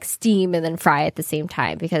cooks to like steam and then fry at the same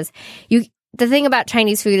time because the thing about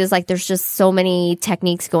Chinese food is like there's just so many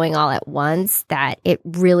techniques going all at once that it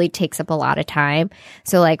really takes up a lot of time.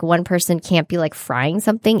 So like one person can't be like frying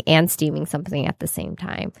something and steaming something at the same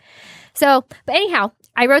time. So, but anyhow,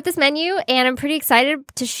 I wrote this menu and I'm pretty excited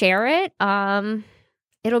to share it.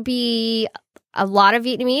 It'll be a lot of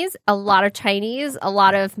Vietnamese, a lot of Chinese, a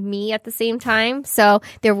lot of me at the same time. So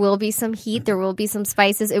there will be some heat. There will be some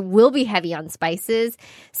spices. It will be heavy on spices.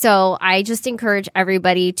 So I just encourage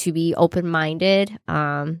everybody to be open-minded.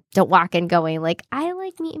 Don't walk in going like, I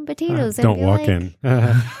like meat and potatoes. Don't walk in.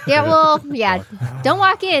 Don't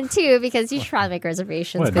walk in too because you should probably make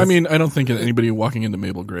reservations. I mean, I don't think anybody walking into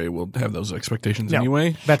Mabel Gray will have those expectations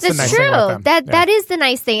anyway. That's the nice true. thing about them. That is the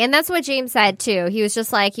nice thing. And that's what James said too. He was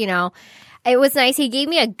just like, it was nice. He gave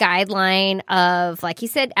me a guideline of, like he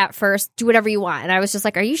said at first, do whatever you want. And I was just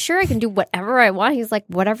like, are you sure I can do whatever I want? He's like,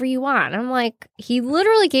 whatever you want. And I'm like, he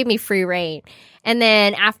literally gave me free reign. And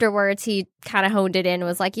then afterwards, he kind of honed it in and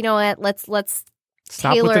was like, you know what? Let's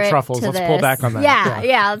stop tailor with the it truffles. to Let's this. pull back on that.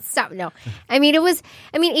 Yeah, let's stop. No.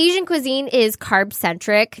 Asian cuisine is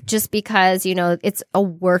carb-centric just because, it's a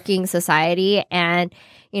working society. And,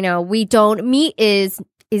 meat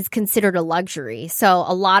is considered a luxury. So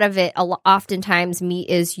a lot of it, oftentimes meat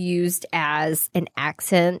is used as an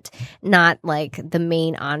accent, not like the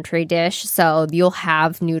main entree dish. So you'll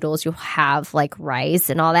have noodles, you'll have like rice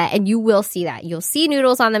and all that. And you will see that. You'll see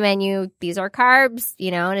noodles on the menu. These are carbs,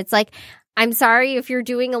 and it's like, I'm sorry if you're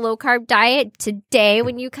doing a low carb diet today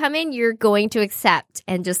when you come in, you're going to accept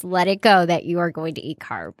and just let it go that you are going to eat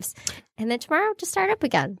carbs. And then tomorrow just start up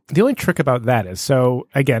again. The only trick about that is, so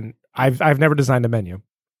again, I've never designed a menu.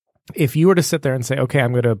 If you were to sit there and say, okay,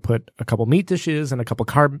 I'm going to put a couple meat dishes and a couple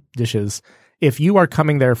carb dishes, if you are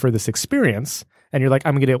coming there for this experience and you're like,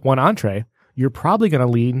 I'm going to get one entree, you're probably going to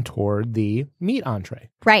lean toward the meat entree.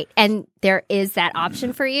 Right. And there is that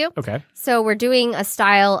option for you. Okay. So we're doing a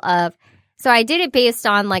style of, so I did it based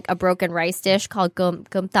on like a broken rice dish called gum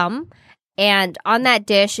tam. And on that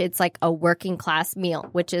dish, it's like a working class meal,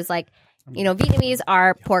 which is like, Vietnamese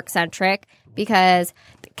are pork centric because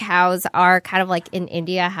the cows are kind of like in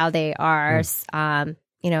India, how they are,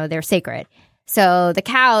 they're sacred. So the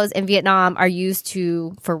cows in Vietnam are used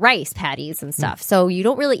for rice patties and stuff. So you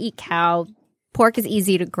don't really eat cow. Pork is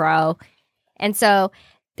easy to grow. And so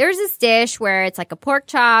there's this dish where it's like a pork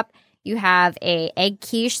chop. You have a egg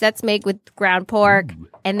quiche that's made with ground pork.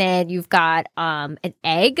 And then you've got an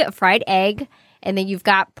egg, a fried egg. And then you've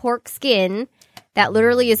got pork skin that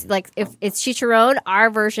literally is like, if it's chicharron, our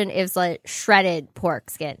version is like shredded pork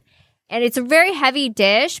skin. And it's a very heavy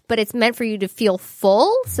dish, but it's meant for you to feel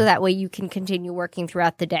full so that way you can continue working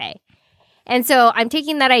throughout the day. And so I'm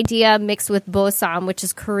taking that idea mixed with bo sam, which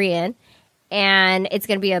is Korean, and it's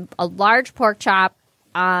going to be a large pork chop.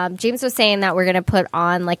 James was saying that we're going to put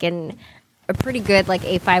on like a pretty good like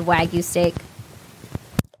A5 Wagyu steak.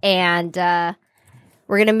 And we're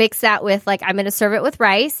we're going to mix that with, like, I'm going to serve it with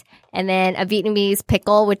rice and then a Vietnamese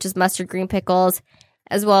pickle, which is mustard green pickles,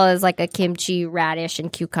 as well as like a kimchi, radish,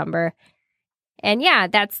 and cucumber. And yeah,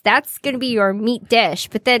 that's going to be your meat dish.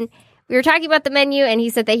 But then we were talking about the menu, and he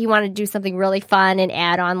said that he wanted to do something really fun and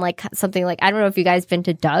add on like something like, I don't know if you guys been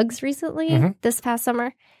to Doug's recently this past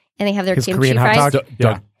summer, and they have their His kimchi Korean hot fries.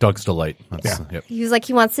 dog? Doug's Delight. Yep. He was like,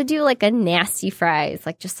 he wants to do like a nasty fries,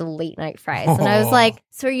 like just a late night fries. And I was like,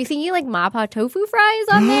 so are you thinking like Mapo tofu fries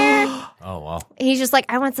on there? Oh, wow. And he's just like,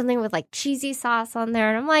 I want something with like cheesy sauce on there.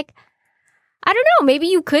 And I'm like, I don't know. Maybe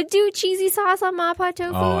you could do cheesy sauce on Mapo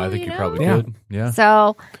tofu. Oh, I think you know? probably Yeah. could. Yeah.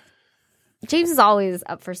 So James is always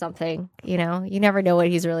up for something, you know. You never know what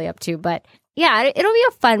he's really up to. But yeah, it'll be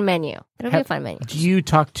a fun menu. It'll be a fun menu. Do you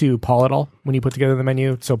talk to Paul at all when you put together the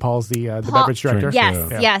menu? So Paul's the beverage director?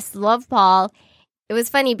 Yes, Yeah. yes. Love Paul. It was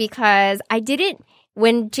funny because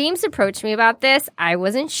when James approached me about this, I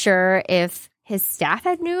wasn't sure if his staff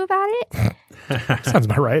had knew about it. Sounds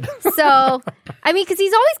about right. So, I mean, because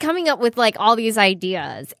he's always coming up with like all these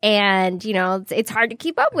ideas, and you know, it's hard to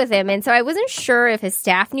keep up with him. And so I wasn't sure if his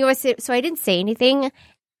staff knew. So I didn't say anything.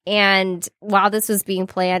 And while this was being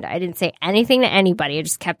planned, I didn't say anything to anybody. I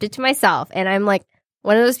just kept it to myself. And I'm like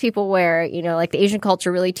one of those people where, you know, like the Asian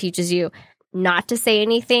culture really teaches you not to say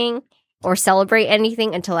anything or celebrate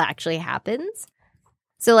anything until it actually happens.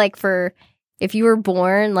 So like if you were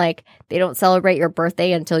born, like they don't celebrate your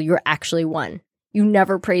birthday until you're actually one. You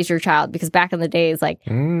never praise your child, because back in the days, like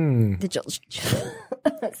the children,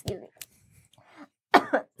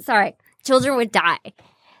 sorry, children would die.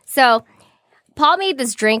 So Paul made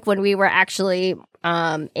this drink when we were actually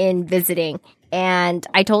in visiting, and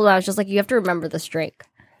I told him, I was just like, you have to remember this drink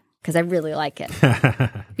because I really like it.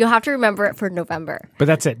 You'll have to remember it for November. But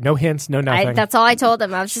that's it. No hints, no nothing. That's all I told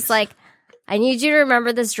him. I was just like, I need you to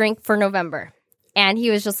remember this drink for November. And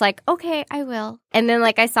he was just like, okay, I will. And then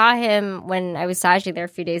like I saw him when I was staging there a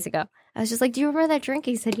few days ago. I was just like, do you remember that drink?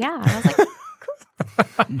 He said, yeah. And I was like, cool.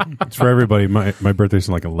 It's for everybody. My birthday's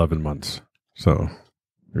in like 11 months. So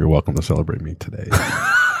you're welcome to celebrate me today.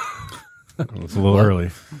 It's a little early.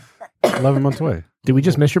 11 months away. Did we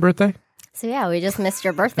just miss your birthday? So yeah, we just missed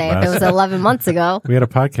your birthday. If it was 11 months ago. We had a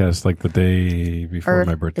podcast like the day before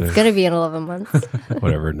my birthday. It's going to be in 11 months.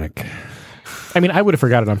 Whatever, Nick. I mean, I would have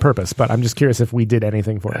forgot it on purpose, but I'm just curious if we did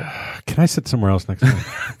anything for it. Can I sit somewhere else next time?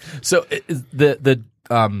 So is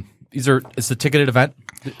it's a ticketed event?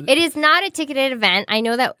 It is not a ticketed event. I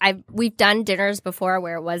know that we've done dinners before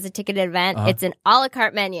where it was a ticketed event. It's an a la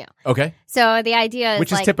carte menu. Okay. So the idea is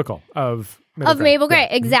Which like, is typical of Mabel Gray.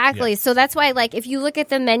 Yeah. Exactly. Yeah. So that's why, like, if you look at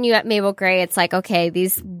the menu at Mabel Gray, it's like, okay,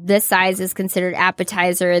 this size is considered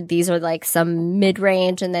appetizer. These are like some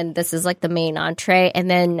mid-range, and then this is like the main entree. And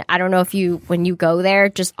then I don't know if when you go there,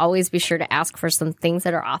 just always be sure to ask for some things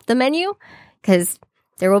that are off the menu, because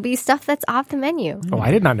there will be stuff that's off the menu. Oh,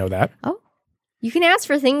 I did not know that. Oh, you can ask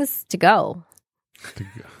for things to go.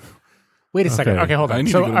 Wait a second. Okay, hold on. I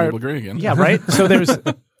need to go to Mabel Gray again. Yeah, right? So there's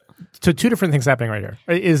two different things happening right here.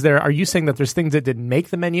 Are you saying that there's things that didn't make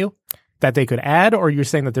the menu that they could add, or you're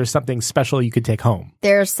saying that there's something special you could take home?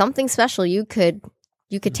 There's something special you could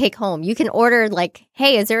take home. You can order like,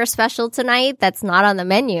 hey, is there a special tonight that's not on the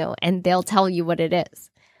menu? And they'll tell you what it is.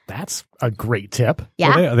 That's a great tip.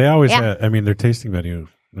 Yeah. Well, they always Yeah. have, I mean, their tasting menu,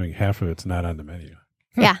 like half of it's not on the menu.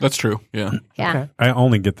 Yeah. That's true. Yeah. Yeah. Okay. I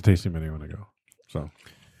only get the tasting menu when I go. So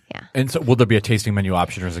And so will there be a tasting menu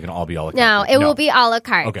option, or is it going to all be a la carte? No, it will be a la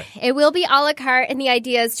carte. Okay. It will be a la carte, and the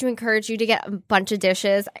idea is to encourage you to get a bunch of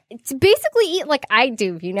dishes. To basically eat like I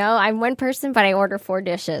do, you know? I'm one person, but I order 4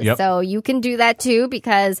 dishes. Yep. So you can do that too,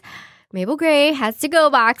 because Mabel Gray has to-go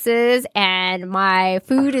boxes, and my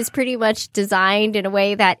food is pretty much designed in a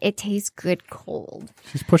way that it tastes good cold.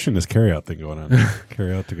 she's pushing this carry-out thing going on.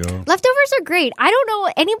 Carry-out to go. Leftovers are great. I don't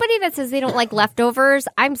know anybody that says they don't like leftovers.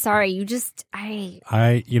 I'm sorry. You So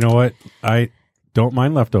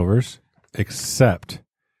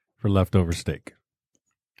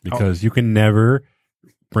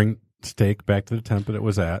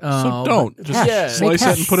don't. Just Yeah. slice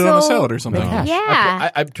it and put it on a salad or something. Make hash. yeah.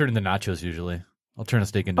 I'm turning the nachos usually. I'll turn a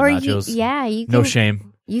steak into Or nachos. you can, No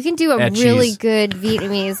shame. You can do a Add really cheese. good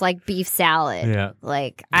Vietnamese like beef salad. Yeah.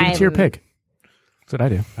 Like Give it to your pig. That's what I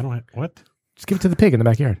do. I don't have, what? Just give it to the pig in the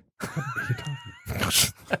backyard.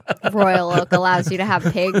 Royal Oak allows you to have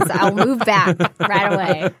pigs. I'll move back right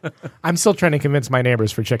away. I'm still trying to convince my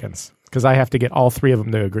neighbors for chickens because I have to get all 3 of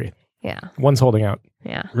them to agree. Yeah. One's holding out.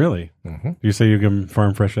 Yeah. Really? Mhm. You say you give them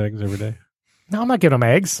farm fresh eggs every day? No, I'm not giving them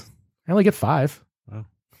eggs. I only get 5.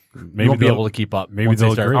 Maybe you won't be they'll- able to keep up. maybe once they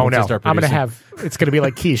they'll start, agree. Oh once they no, start I'm gonna producing. have. It's gonna be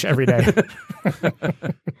like quiche every day.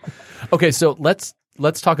 Okay, so let's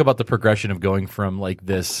let's talk about the progression of going from like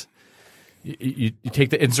this. You take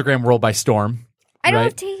the Instagram world by storm. I don't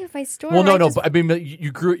right? take it by storm. Well, no, but I mean,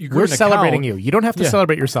 you grew. We're an celebrating account. you. You don't have to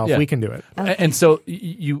celebrate yourself. Yeah. We can do it. Okay. And so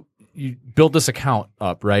you build this account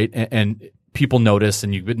up, right? And people notice,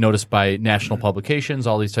 and you've been noticed by national publications,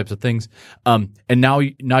 all these types of things. And now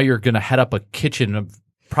you're going to head up a kitchen of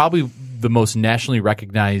probably the most nationally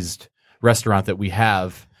recognized restaurant that we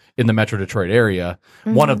have in the Metro Detroit area.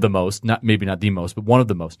 One of the most, maybe not the most, but one of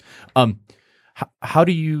the most. How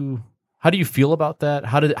do you feel about that?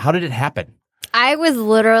 How did it happen? I was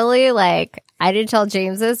literally like, I didn't tell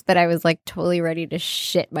James this, but I was like totally ready to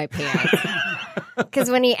shit my pants. Because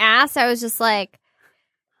when he asked, I was just like,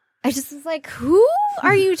 who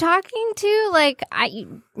are you talking to? Like,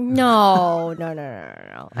 no.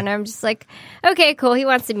 And I'm just like, okay, cool. He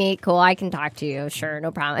wants to meet. Cool. I can talk to you. Sure.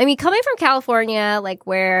 No problem. I mean, coming from California, like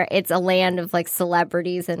where it's a land of like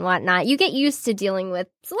celebrities and whatnot, you get used to dealing with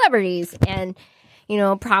celebrities and,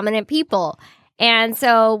 prominent people. And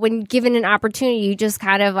so when given an opportunity, you just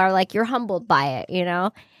kind of are like, you're humbled by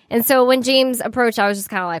it, And so when James approached, I was just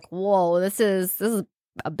kind of like, whoa, this is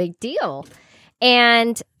a big deal.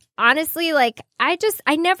 And honestly, like, I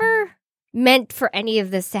never meant for any of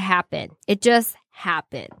this to happen. It just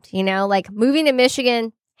happened, like moving to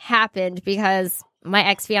Michigan happened because my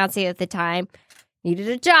ex-fiance at the time needed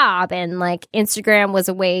a job, and like Instagram was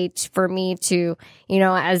a way for me to,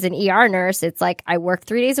 as an ER nurse, it's like I work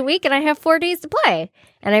 3 days a week and I have 4 days to play,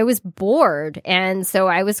 and I was bored. And so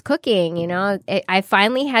I was cooking, I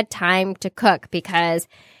finally had time to cook because,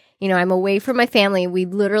 I'm away from my family. We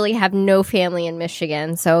literally have no family in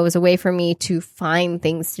Michigan. So it was a way for me to find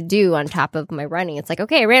things to do on top of my running. It's like,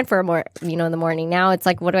 okay, I ran for in the morning. Now it's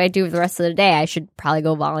like, what do I do for the rest of the day? I should probably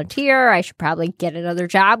go volunteer. I should probably get another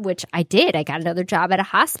job, which I did. I got another job at a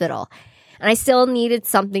hospital, and I still needed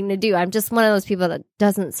something to do. I'm just one of those people that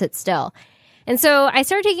doesn't sit still. And so I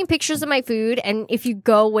started taking pictures of my food. And if you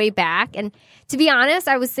go way back, and to be honest,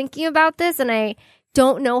 I was thinking about this, and I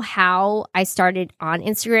don't know how I started on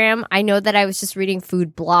Instagram. I know that I was just reading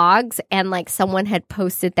food blogs, and like someone had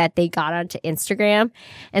posted that they got onto Instagram.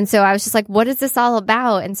 And so I was just like, what is this all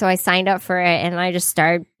about? And so I signed up for it, and I just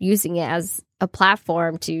started using it as a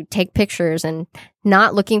platform to take pictures, and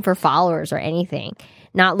not looking for followers or anything,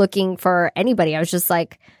 not looking for anybody. I was just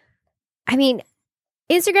like,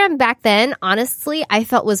 Instagram back then, honestly, I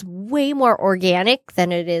felt was way more organic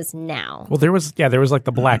than it is now. Well, there was like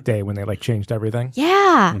the Black Day when they like changed everything.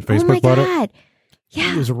 Yeah. When Facebook oh my bought it? God.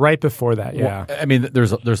 Yeah. It was right before that. Yeah. Well, I mean,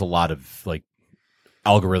 there's a lot of like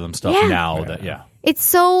algorithm stuff now that It's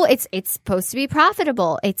supposed to be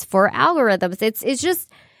profitable. It's for algorithms.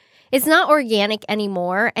 It's not organic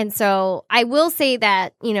anymore. And so I will say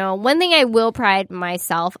that, one thing I will pride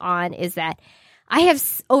myself on is that I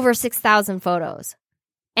have over 6,000 photos.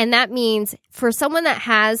 And that means for someone that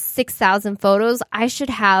has 6,000 photos, I should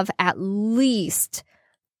have at least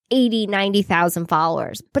 80, 90,000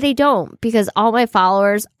 followers. But I don't, because all my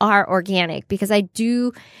followers are organic, because I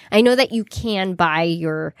know that you can buy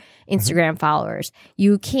your Instagram followers.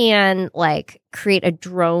 You can like create a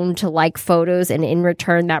drone to like photos, and in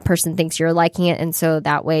return, that person thinks you're liking it. And so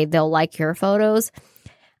that way they'll like your photos.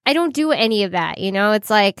 I don't do any of that. It's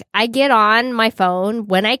like I get on my phone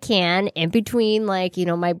when I can in between like,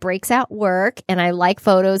 my breaks at work, and I like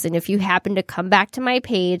photos. And if you happen to come back to my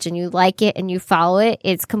page and you like it and you follow it,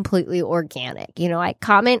 it's completely organic. I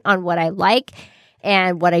comment on what I like,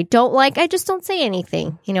 and what I don't like, I just don't say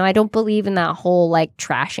anything. I don't believe in that whole like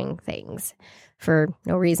trashing things for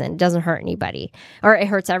no reason. It doesn't hurt anybody, or it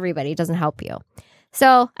hurts everybody. It doesn't help you.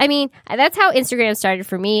 So, that's how Instagram started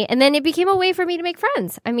for me. And then it became a way for me to make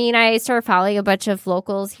friends. I started following a bunch of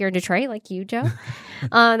locals here in Detroit, like you, Joe,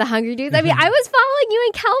 the Hungry Dudes. I was following you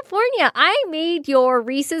in California. I made your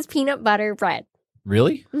Reese's peanut butter bread.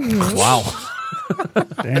 Really? Wow.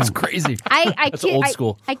 That's crazy. That's old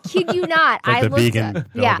school. I kid you not. Like the vegan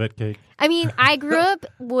velvet cake. I grew up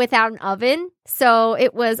without an oven, so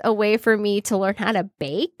it was a way for me to learn how to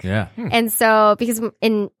bake. Yeah. And so, because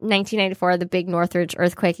in 1994, the big Northridge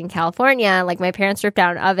earthquake in California, like my parents ripped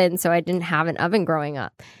out an oven, so I didn't have an oven growing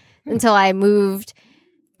up until I moved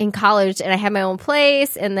in college, and I had my own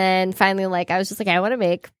place. And then finally, like, I was just like, I want to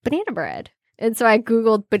make banana bread. And so I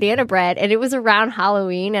Googled banana bread, and it was around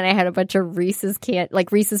Halloween, and I had a bunch of Reese's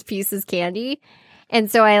Pieces candy.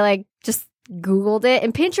 And so I like just Googled it,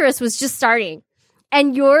 and Pinterest was just starting.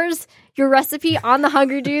 And your recipe on the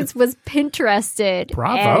Hungry Dudes was Pinterested.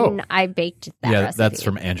 Bravo. And I baked that recipe. That's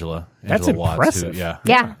from Angela. That's Watts, impressive.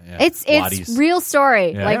 Yeah. It's real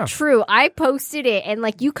story. Yeah. Like true. I posted it, and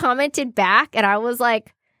like you commented back, and I was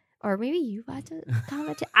like, or maybe you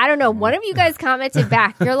commented. I don't know. One of you guys commented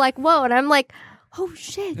back. You're like, whoa. And I'm like, oh,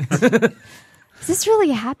 shit. Is this really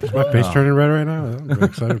happening? My face turning red right now. I'm really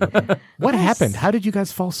excited about that. What happened? How did you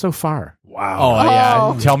guys fall so far? Wow. Oh,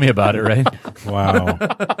 yeah. Tell me about it, right? Wow.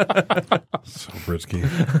 So frisky.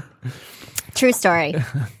 True story.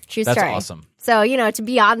 True That's story. awesome. So, to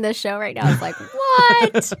be on this show right now, it's like,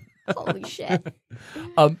 what? Holy shit.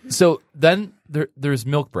 So then there's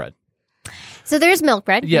milk bread. So there's milk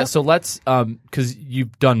bread. Yeah, so let's because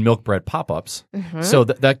you've done milk bread pop-ups. Mm-hmm. So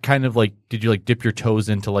that kind of like, did you like dip your toes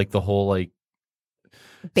into like the whole like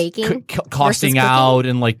Baking, costing versus out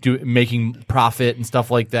and like making profit and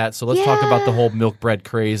stuff like that. So let's talk about the whole milk bread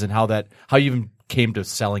craze and how you even came to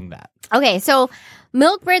selling that. Okay, so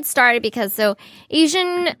milk bread started because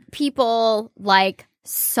Asian people like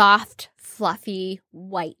soft, fluffy,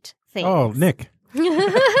 white things. Oh, Nick.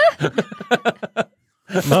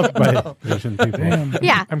 Loved by Asian people. Damn.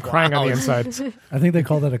 Yeah. I'm crying on the inside. I think they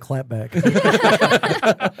call that a clapback.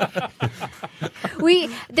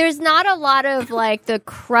 There's not a lot of like the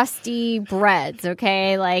crusty breads,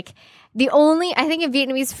 okay? Like I think in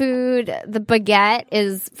Vietnamese food, the baguette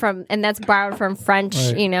is and that's borrowed from French,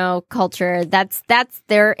 Right. culture. That's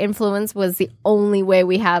their influence was the only way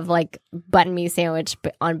we have like banh mi sandwich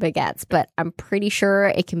on baguettes. But I'm pretty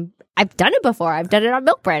sure I've done it before. I've done it on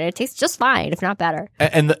milk bread. It tastes just fine, if not better.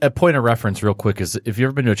 And a point of reference real quick is if you've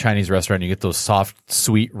ever been to a Chinese restaurant, you get those soft,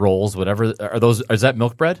 sweet rolls, whatever. Is that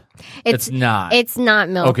milk bread? It's not. It's not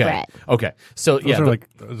milk bread. Okay. So Those are like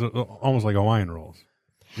almost like Hawaiian rolls.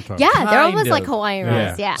 Yeah, they're almost Kind like of. Hawaiian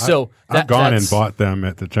rolls. Yeah. So I've gone and that's- bought them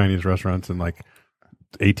at the Chinese restaurants in like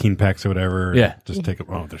 18 packs or whatever. Yeah. Just take them.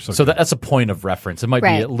 Oh, they're so So good. that's a point of reference. It might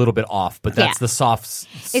Right. be a little bit off, but that's Yeah. the soft,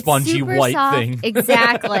 It's spongy super white soft. thing.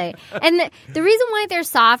 Exactly. And the reason why they're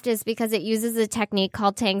soft is because it uses a technique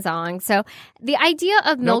called tangzong. So the idea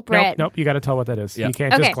of milk bread. Nope. You got to tell what that is. Yeah. You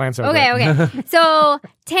can't just glance over it. Okay. So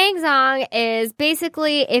tangzong is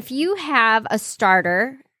basically if you have a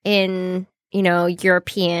starter in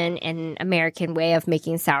European and American way of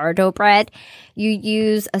making sourdough bread, you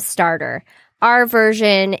use a starter. Our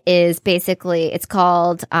version is basically, it's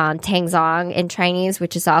called tangzong in Chinese,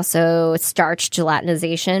 which is also starch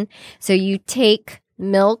gelatinization. So you take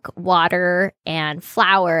milk, water, and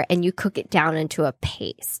flour, and you cook it down into a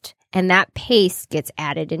paste. And that paste gets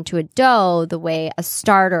added into a dough the way a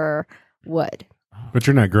starter would. But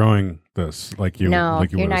you're not growing this like you. No,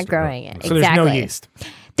 like you you're would a not starter. growing it. So exactly. there's no yeast.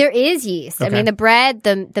 There is yeast. I Okay. mean, the bread,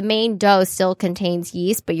 the main dough still contains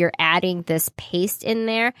yeast, but you're adding this paste in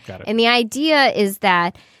there. Got it. And the idea is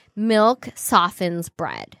that milk softens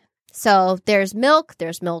bread. So there's milk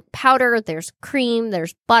powder, there's cream,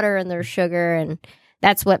 there's butter, and there's sugar, and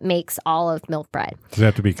that's what makes all of milk bread. Does it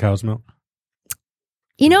have to be cow's milk?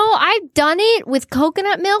 I've done it with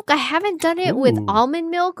coconut milk. I haven't done it with Ooh. almond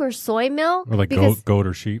milk or soy milk. Or like because- goat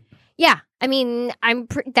or sheep? Yeah, I mean,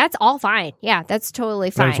 that's all fine. Yeah, that's totally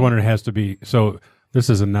fine. I just wondered, it has to be. So this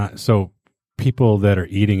is so people that are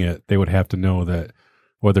eating it, they would have to know that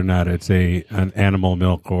whether or not it's an animal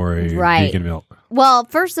milk or a Right. vegan milk. Well,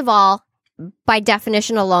 first of all, by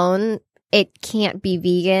definition alone, it can't be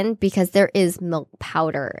vegan because there is milk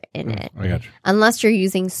powder in it. I got you. Unless you're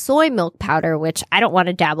using soy milk powder, which I don't want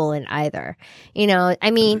to dabble in either. I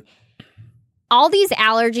mean, all these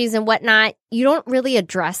allergies and whatnot, you don't really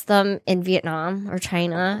address them in Vietnam or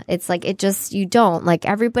China. It's like, you don't. Like,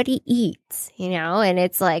 everybody eats, and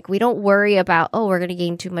it's like, we don't worry about, we're going to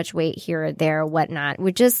gain too much weight here or there or whatnot.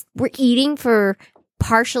 We're eating for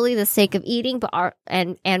partially the sake of eating, but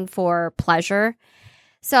and for pleasure.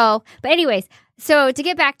 So, but anyways, so to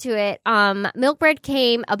get back to it, milk bread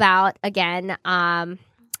came about again.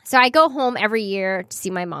 So I go home every year to see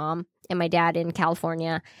my mom and my dad in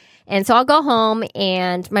California. And so I'll go home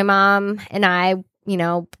and my mom and I,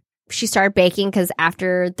 she started baking because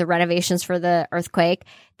after the renovations for the earthquake,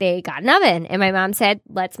 they got an oven. And my mom said,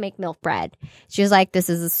 let's make milk bread. She was like, this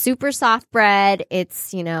is a super soft bread.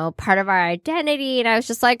 It's, part of our identity. And I was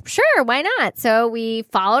just like, sure, why not? So we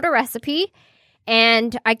followed a recipe.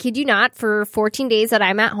 And I kid you not, for 14 days that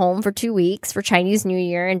I'm at home for 2 weeks for Chinese New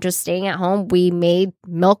Year and just staying at home, we made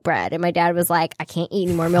milk bread. And my dad was like, I can't eat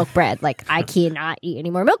any more milk bread. Like, I cannot eat any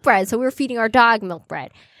more milk bread. So we were feeding our dog milk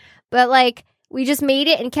bread. But like, we just made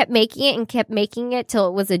it and kept making it till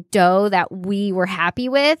it was a dough that we were happy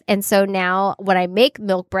with. And so now when I make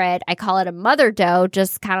milk bread, I call it a mother dough,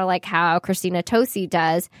 just kind of like how Christina Tosi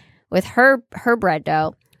does with her bread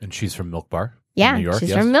dough. And she's from Milk Bar. Yeah, New York, she's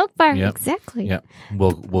yes. from Milk Bar. Yep. Exactly. Yeah.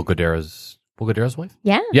 Will Godera's wife?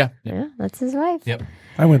 Yeah. Yeah. Yeah, that's his wife. Yep.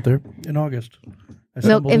 I went there in August. I Milk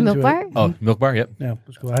stumbled in into Milk it. Bar? Oh, Milk Bar. Yep. Yeah, it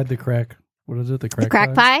was cool. I had the crack. what is it? The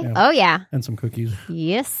crack pie? Yeah. Oh, yeah. And some cookies.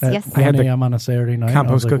 Yes, At yes. 1 a.m. on a Saturday night.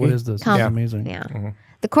 compost I was like, cookie? What is this? This is amazing. Yeah. Mm-hmm.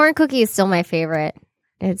 The corn cookie is still my favorite.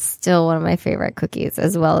 It's still one of my favorite cookies,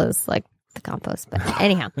 as well as like the compost. But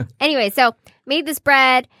anyhow, anyway, so made this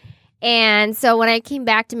bread. And so when I came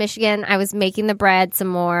back to Michigan, I was making the bread some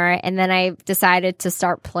more. And then I decided to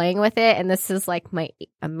start playing with it. And this is like my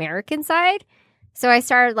American side. So I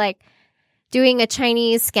started like doing a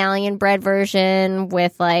Chinese scallion bread version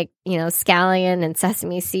with like, scallion and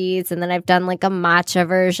sesame seeds. And then I've done like a matcha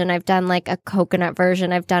version. I've done like a coconut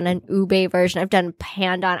version. I've done an ube version. I've done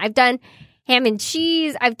pandan. I've done ham and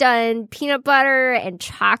cheese. I've done peanut butter and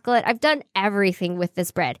chocolate. I've done everything with this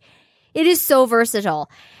bread. It is so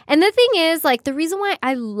versatile. And the thing is, like, the reason why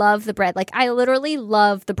I love the bread, like, I literally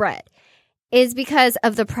love the bread, is because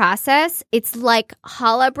of the process. It's like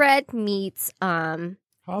challah bread meets,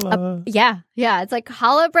 Holla. it's like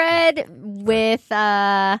challah bread with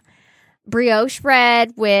brioche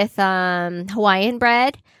bread with Hawaiian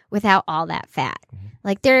bread without all that fat.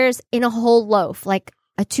 Like, there's in a whole loaf, like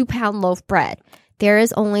a 2-pound loaf bread, there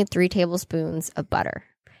is only 3 tablespoons of butter,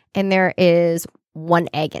 and there is 1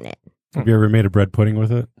 egg in it. Have you ever made a bread pudding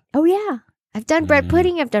with it? Oh, yeah. I've done bread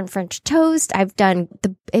pudding. I've done French toast.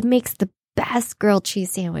 It makes the best grilled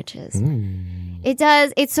cheese sandwiches. It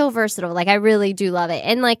does. It's so versatile. Like, I really do love it.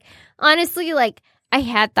 And like, honestly, like, I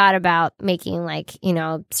had thought about making like,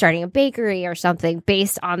 starting a bakery or something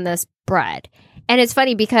based on this bread. And it's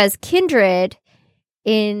funny because Kindred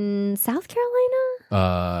in South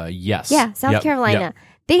Carolina? Yes. Yeah, South Carolina. Yep.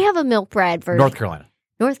 They have a milk bread version. North Carolina.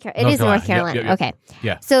 It is North Carolina. Yep. Okay.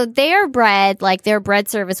 Yeah. So their bread, like their bread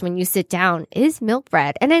service when you sit down, is milk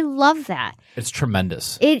bread. And I love that. It's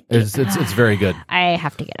tremendous. It's very good. I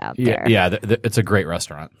have to get out there. Yeah, it's a great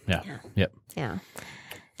restaurant. Yeah. Yep. Yeah.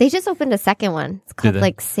 They just opened a second one. It's called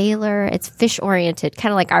like Sailor. It's fish oriented,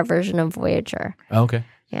 kind of like our version of Voyager. Oh, okay.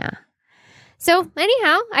 Yeah. So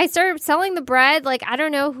anyhow, I started selling the bread. Like, I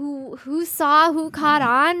don't know who caught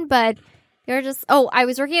on, but they were just, I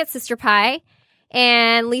was working at Sister Pie.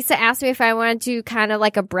 And Lisa asked me if I wanted to do kind of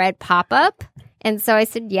like a bread pop-up. And so I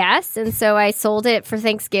said yes. And so I sold it for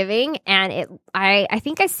Thanksgiving. And I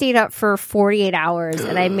think I stayed up for 48 hours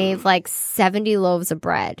and I made like 70 loaves of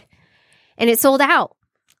bread. And it sold out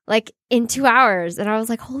like in 2 hours. And I was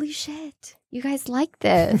like, holy shit, you guys like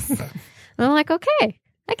this. And I'm like, okay,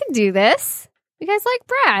 I can do this. You guys like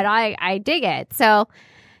bread. I dig it. So,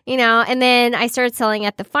 and then I started selling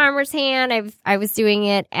at the Farmer's Hand. I was doing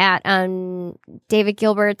it at David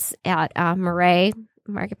Gilbert's at Murray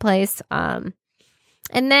Marketplace. And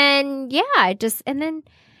then I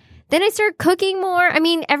started cooking more. I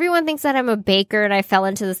mean, everyone thinks that I'm a baker, and I fell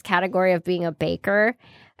into this category of being a baker.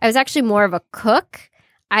 I was actually more of a cook.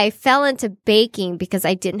 I fell into baking because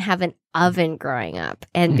I didn't have an oven growing up,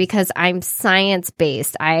 and because I'm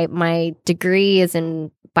science-based. My degree is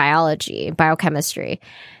in biochemistry,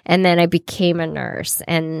 and then I became a nurse,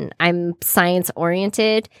 and I'm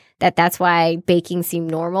science-oriented. That's why baking seemed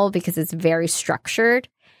normal, because it's very structured.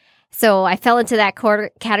 So I fell into that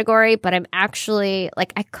category, but I'm actually,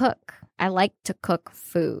 like, I cook. I like to cook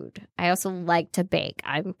food. I also like to bake.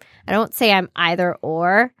 I don't say I'm either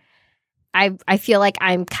or. I feel like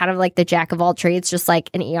I'm kind of like the jack of all trades, just like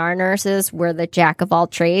an ER nurse is. We're the jack of all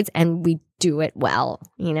trades, and we do it well,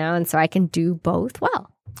 and so I can do both well.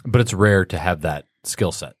 But it's rare to have that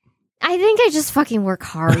skill set. I think I just fucking work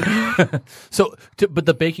hard. But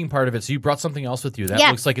the baking part of it, so you brought something else with you. That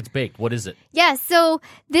looks like it's baked. What is it? Yeah, so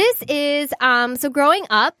this is, so growing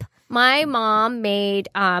up, my mom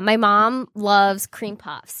loves cream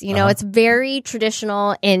puffs. It's very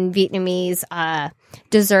traditional in Vietnamese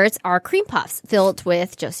desserts are cream puffs filled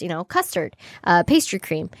with just, custard, pastry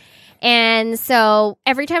cream. And so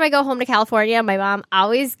every time I go home to California, my mom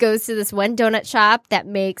always goes to this one donut shop that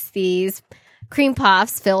makes these cream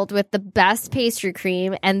puffs filled with the best pastry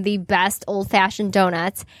cream and the best old-fashioned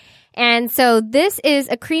donuts. And so this is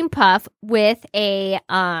a cream puff with a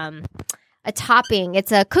topping.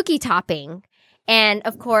 It's a cookie topping. And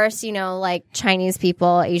of course, like Chinese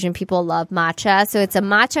people, Asian people love matcha. So it's a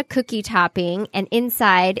matcha cookie topping, and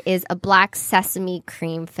inside is a black sesame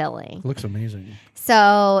cream filling. It looks amazing.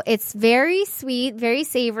 So it's very sweet, very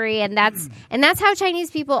savory, and that's how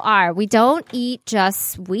Chinese people are. We don't eat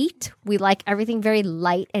just sweet. We like everything very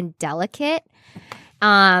light and delicate.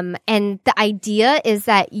 And the idea is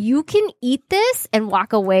that you can eat this and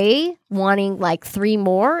walk away wanting like 3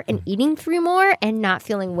 more and eating 3 more and not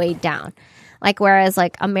feeling weighed down. Like, whereas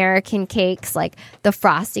like American cakes, like the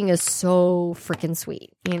frosting is so freaking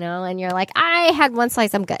sweet, and you're like, I had 1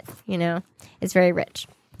 slice, I'm good, It's very rich.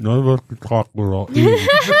 None of us can talk. We're all eating.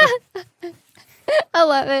 I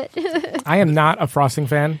love it. I am not a frosting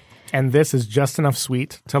fan, and this is just enough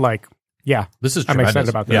sweet to like. Yeah, This is I'm tremendous. excited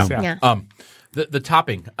about this. Yeah. Yeah. Yeah. The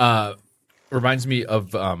topping reminds me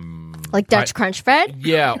of Like Dutch crunch bread.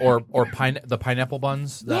 Yeah, or the pineapple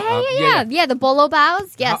buns. Yeah, the bolo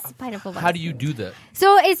baos. Yes, pineapple buns. How do you do that?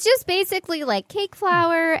 So it's just basically like cake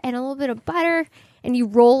flour and a little bit of butter, and you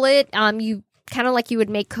roll it. You kind of like you would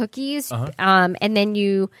make cookies, and then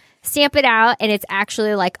you stamp it out, and it's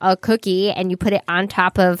actually like a cookie, and you put it on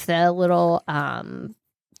top of the little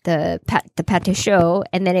the pâte chaud,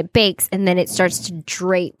 and then it bakes, and then it starts to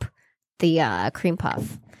drape the cream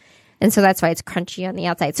puff. And so that's why it's crunchy on the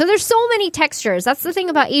outside. So there's so many textures. That's the thing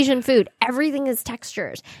about Asian food. Everything is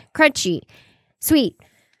textures. Crunchy, sweet,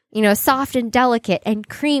 soft and delicate and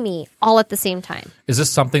creamy all at the same time. Is this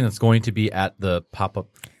something that's going to be at the pop-up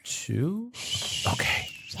too? Okay.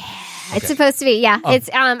 It's supposed to be, yeah. It's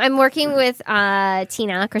I'm working with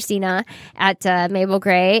Christina at Mabel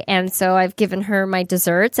Gray, and so I've given her my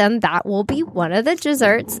desserts, and that will be one of the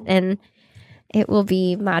desserts, and it will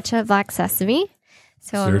be matcha black sesame.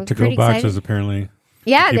 So There I'm are to-go pretty boxes, excited. apparently.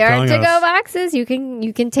 Yeah, Keep there are telling to-go us. boxes. You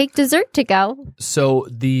can take dessert to go. So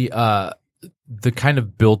the kind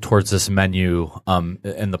of build towards this menu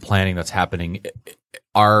and the planning that's happening,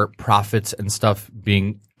 are profits and stuff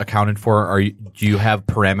being accounted for? Do you have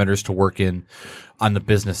parameters to work in on the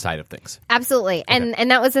business side of things? Absolutely. And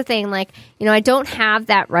that was the thing. Like, I don't have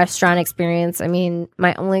that restaurant experience. I mean,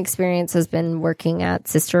 my only experience has been working at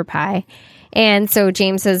Sister Pie. And so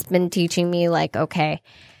James has been teaching me, like, okay,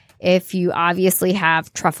 if you obviously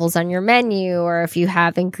have truffles on your menu, or if you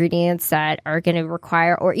have ingredients that are going to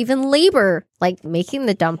require, or even labor, like making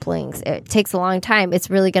the dumplings, it takes a long time. It's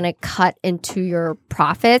really going to cut into your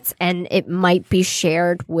profits, and it might be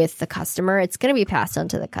shared with the customer. It's going to be passed on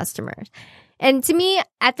to the customers. And to me,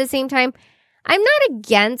 at the same time, I'm not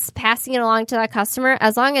against passing it along to that customer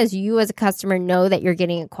as long as you as a customer know that you're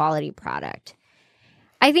getting a quality product.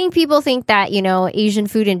 I think people think that, Asian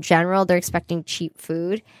food in general, they're expecting cheap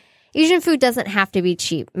food. Asian food doesn't have to be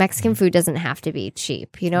cheap. Mexican food doesn't have to be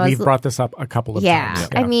cheap. We've brought this up a couple of times.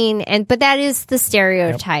 I mean, but that is the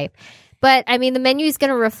stereotype. Yep. But I mean, the menu is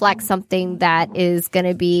going to reflect something that is going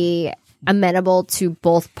to be amenable to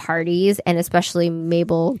both parties, and especially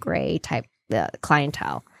Mabel Gray type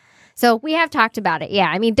clientele. So we have talked about it. Yeah.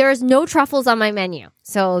 I mean, there's no truffles on my menu.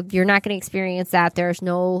 So you're not going to experience that. There's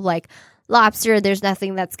no like lobster. There's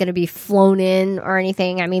nothing that's going to be flown in or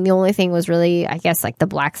anything. I mean, the only thing was really, I guess, like the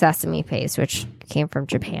black sesame paste, which came from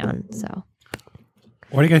Japan. So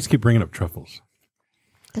Why do you guys keep bringing up truffles?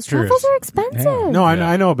 because truffles are expensive. No,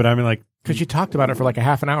 I know, but I mean, like, Because you talked about it for like a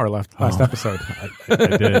half an hour last episode.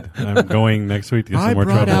 I did. I'm going next week to get some more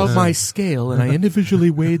truffles. scale and I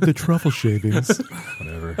individually weighed the truffle shavings.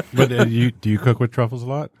 Whatever. But do you cook with truffles a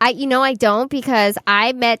lot? I don't, because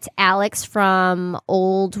I met Alex from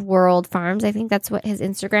Old World Farms. I think that's what his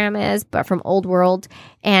Instagram is, but from Old World.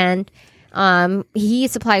 And he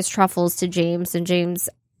supplies truffles to James, and James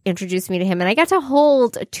introduced me to him, and I got to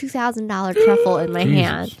hold a $2,000 truffle in my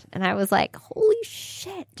hand, and I was like, holy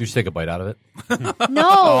shit. Did you take a bite out of it? No.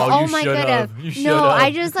 Oh, Oh, you my should god. have. You should No, have. I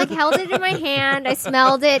just like held it in my hand. I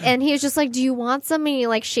smelled it, and he was just like, do you want some? And he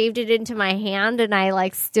like shaved it into my hand, and I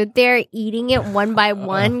like stood there eating it one by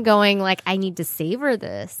one, going like, I need to savor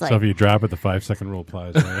this. Like, So if you drop it, the 5-second rule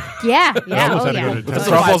applies, right? yeah. almost Oh had to yeah. go to With the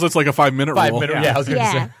truffles, it's like a 5-minute rule. 5 minute. Yeah, I was going to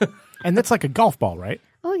Yeah. say. And that's like a golf ball, right?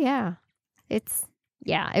 Oh yeah.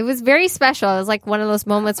 It was very special. It was like one of those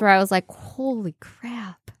moments where I was like, holy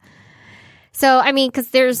crap. So, I mean,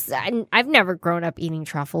 because I've never grown up eating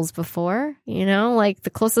truffles before, like the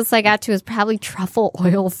closest I got to is probably truffle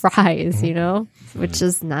oil fries, which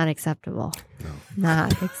is not acceptable.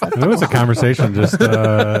 Not acceptable. There was a conversation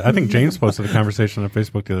I think James posted a conversation on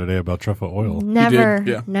Facebook the other day about truffle oil.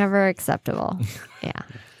 Never acceptable. Yeah.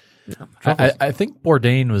 No. I think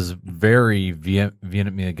Bourdain was very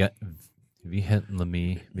Vietnamese.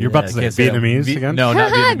 You're about to say Vietnamese again? No,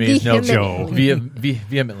 not Vietnamese. No, Vehemently.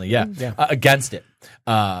 vehemently, yeah. Against it,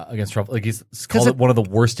 against truffle. Like he's called it one of the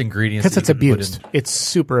worst ingredients Because it's abused. It's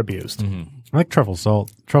super abused. Mm-hmm. I like truffle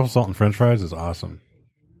salt. Truffle salt and French fries is awesome.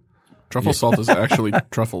 Truffle salt is actually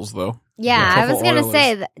truffles, though. Yeah, Yeah, I was going to truffle say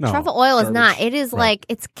oil is- that No, truffle oil is garbage. not. It is Right. like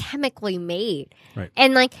it's chemically made. Right.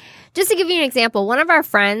 And like, just to give you an example, one of our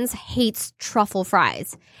friends hates truffle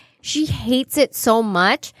fries. She hates it so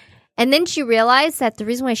much. And then she realized that the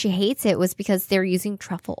reason why she hates it was because they're using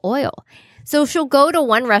truffle oil. So she'll go to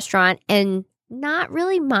one restaurant and not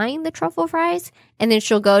really mind the truffle fries. And then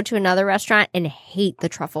she'll go to another restaurant and hate the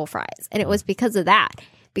truffle fries. And it was because of that,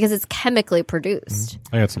 because it's chemically produced.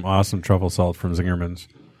 I got some awesome truffle salt from Zingerman's.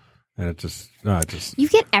 And it just You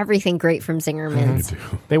get everything great from Zingerman's.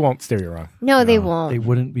 They won't steer you wrong. No, they won't. They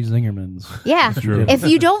wouldn't be Zingerman's. Yeah. true. If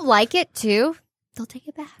you don't like it too, they'll take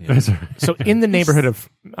it back. So in the neighborhood of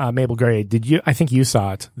Mabel Gray, I think you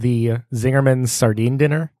saw it, the Zingerman's sardine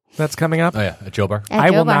dinner that's coming up? Oh yeah, at Joe Bar. At I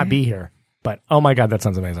Joe will Bar. not be here, but oh my God, that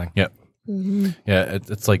sounds amazing. Yep. Yeah,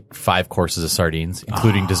 it's like 5 courses of sardines,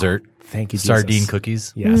 including dessert. Thank you, Jesus. Sardine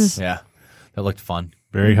cookies. Yes. Yeah, that looked fun.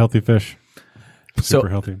 very healthy fish. Super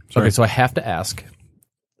healthy. Sorry. Okay, so I have to ask,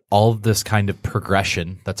 all of this kind of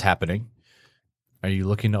progression that's happening, are you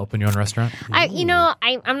looking to open your own restaurant?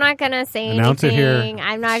 I'm not gonna say Announce it here. anything.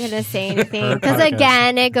 I'm not gonna say anything Her because podcast.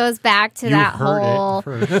 again, it goes back to You that heard whole. it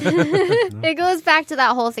first. It goes back to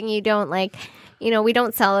that whole thing. You don't we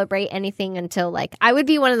don't celebrate anything until I would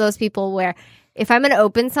be one of those people where if I'm gonna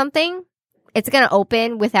open something, it's gonna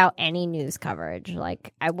open without any news coverage.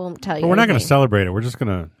 I won't tell you. But we're not going to anything. celebrate it. We're just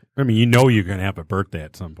going to. I mean, you're going to have a birthday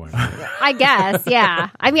at some point. I guess, yeah.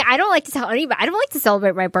 I mean, I don't like to tell anybody. I don't like to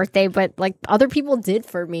celebrate my birthday, but other people did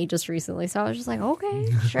for me just recently. So I was just like,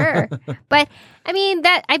 okay, sure. But I mean,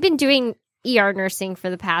 that I've been doing ER nursing for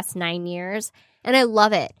the past 9 years, and I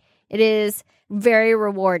love it. It is very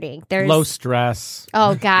rewarding. There's Low stress.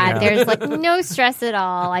 Oh God, there's no stress at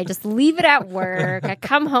all. I just leave it at work. I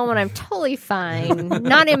come home and I'm totally fine,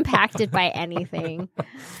 not impacted by anything.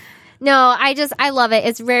 No, I love it.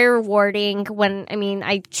 It's very rewarding.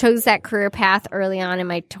 I chose that career path early on in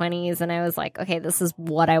my 20s and I was like, okay, this is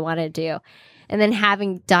what I want to do. And then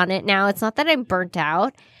having done it now, it's not that I'm burnt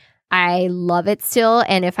out. I love it still.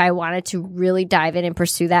 And if I wanted to really dive in and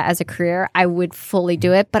pursue that as a career, I would fully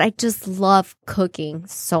do it. But I just love cooking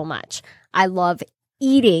so much. I love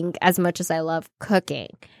eating as much as I love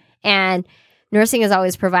cooking. And nursing has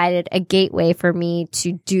always provided a gateway for me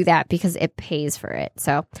to do that because it pays for it.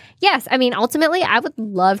 So, yes, ultimately, I would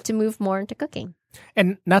love to move more into cooking.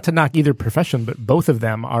 And not to knock either profession, but both of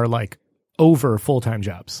them are over full-time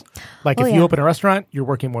jobs. If you open a restaurant, you're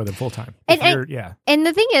working more than full-time. And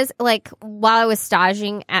the thing is, while I was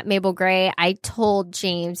staging at Mabel Gray, I told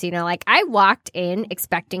James, I walked in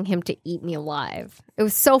expecting him to eat me alive. It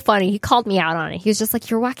was so funny. He called me out on it. He was just like,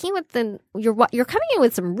 you're coming in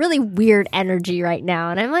with some really weird energy right now.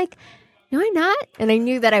 And I'm like, no, I'm not. And I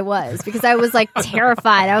knew that I was because I was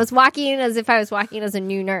terrified. I was walking in as if I was walking in as a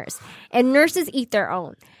new nurse. And nurses eat their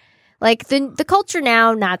own. The culture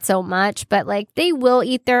now, not so much, but they will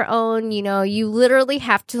eat their own. You literally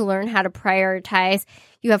have to learn how to prioritize.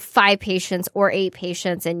 You have 5 patients or 8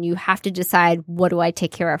 patients and you have to decide, what do I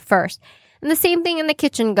take care of first? And the same thing in the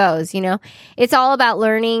kitchen goes, it's all about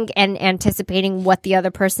learning and anticipating what the other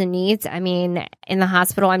person needs. In the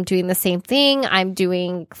hospital, I'm doing the same thing. I'm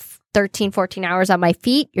doing 13, 14 hours on my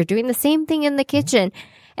feet. You're doing the same thing in the kitchen.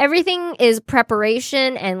 Everything is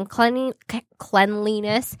preparation and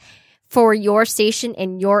cleanliness for your station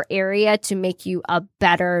in your area to make you a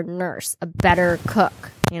better nurse, a better cook,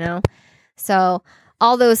 So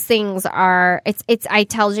all those things are, I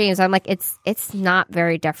tell James, I'm like, it's not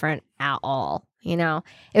very different at all. It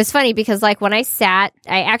was funny because when I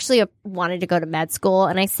actually wanted to go to med school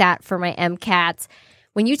and I sat for my MCATs.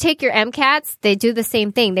 When you take your MCATs, they do the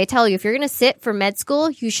same thing. They tell you if you're going to sit for med school,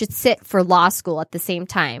 you should sit for law school at the same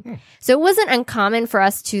time. So it wasn't uncommon for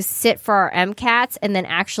us to sit for our MCATs and then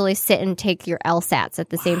actually sit and take your LSATs at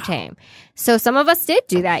the same time. So some of us did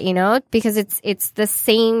do that, because it's the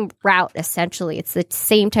same route essentially. It's the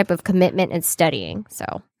same type of commitment and studying.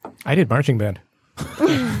 So I did marching band.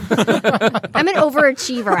 I'm an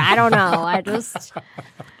overachiever. I don't know.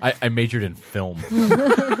 I majored in film.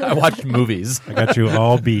 I watched movies. I got you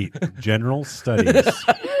all beat. General Studies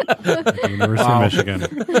at the University of Michigan.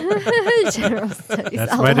 General studies.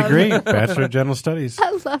 That's I my love degree, it. Bachelor of General Studies.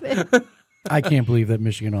 I love it. I can't believe that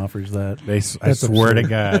Michigan offers that. I swear to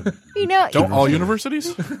God. Don't all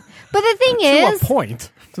universities? But the thing To is, a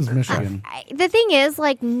point. This is Michigan. the thing is,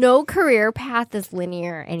 no career path is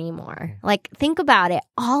linear anymore. Think about it.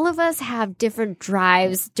 All of us have different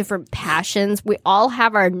drives, different passions. We all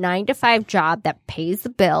have our 9-to-5 job that pays the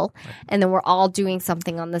bill, and then we're all doing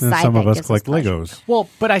something on the And side. some of that us gives collect pleasure. Legos. Well,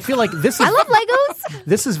 but I feel like this is I love Legos.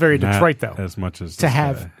 this is very Not Detroit though. as much as To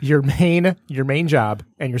have your main job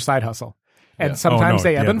and your side hustle. And Yeah. sometimes Oh, no.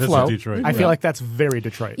 they ebb Yeah, and this is flow. Detroit. I feel Yeah. like that's very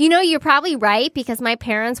Detroit. You're probably right because my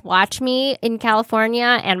parents watch me in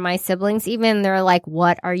California and my siblings even, they're like,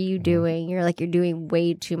 what are you doing? You're doing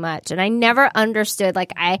way too much. And I never understood,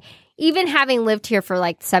 even having lived here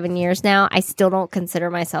for 7 years now, I still don't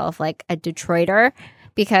consider myself a Detroiter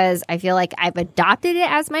because I feel like I've adopted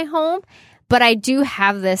it as my home, but I do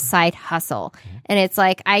have this side hustle. And it's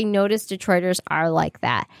I notice Detroiters are like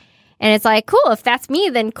that. And it's like, cool, if that's me,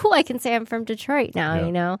 then cool, I can say I'm from Detroit now,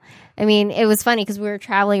 you know? I mean, it was funny because we were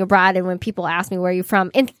traveling abroad, and when people ask me, where are you from?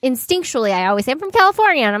 Instinctually, I always say, I'm from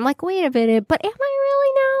California. And I'm like, wait a minute, but am I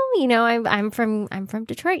really now? You know, I'm from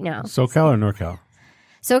Detroit now. SoCal or NorCal?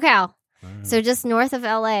 SoCal. So just north of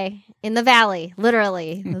LA, in the valley,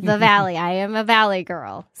 literally, the valley. I am a valley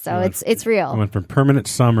girl. So it's real. I went from permanent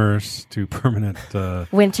summers to permanent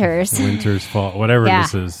winters, fall, whatever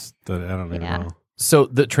this is. I don't even know. So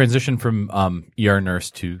the transition from ER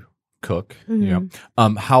nurse to cook, you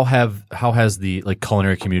know, how has the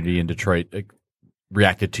culinary community in Detroit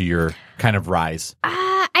reacted to your kind of rise?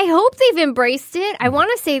 I hope they've embraced it. I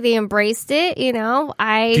want to say they embraced it. You know,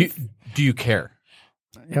 do you care?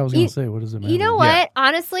 Yeah, I was going to say, what does it matter? You know what?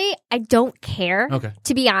 Honestly, I don't care. Okay.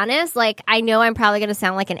 To be honest, I know I'm probably going to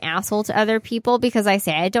sound like an asshole to other people because I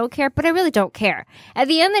say I don't care, but I really don't care. At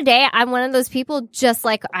the end of the day, I'm one of those people just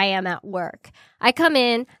like I am at work. I come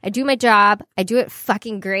in, I do my job, I do it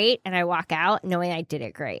fucking great, and I walk out knowing I did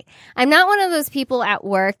it great. I'm not one of those people at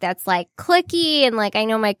work that's cliquey and I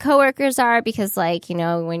know my coworkers are because you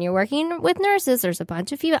know, when you're working with nurses, there's a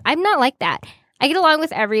bunch of people. I'm not like that. I get along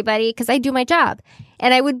with everybody because I do my job.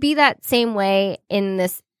 And I would be that same way in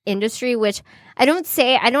this industry, which I don't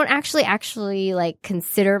actually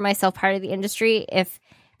consider myself part of the industry. If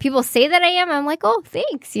people say that I am, I'm like, oh,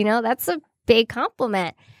 thanks. You know, that's a big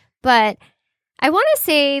compliment. But I want to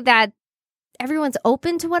say that everyone's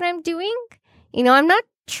open to what I'm doing. You know, I'm not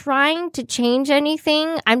trying to change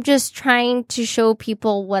anything. I'm just trying to show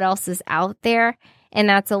people what else is out there. And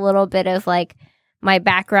that's a little bit of my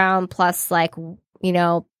background plus you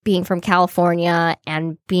know, being from California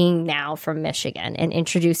and being now from Michigan and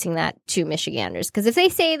introducing that to Michiganders. Because if they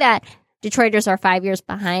say that Detroiters are 5 years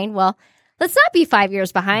behind, well, let's not be 5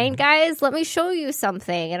 years behind, guys. Let me show you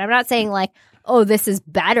something. And I'm not saying oh, this is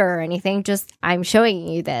better or anything. Just I'm showing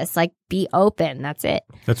you this. Be open. That's it.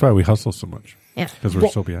 That's why we hustle so much. Yeah. Because we're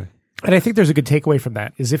so behind. And I think there's a good takeaway from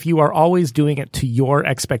that is if you are always doing it to your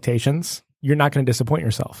expectations, you're not going to disappoint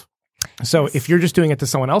yourself. So if you're just doing it to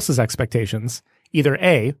someone else's expectations, either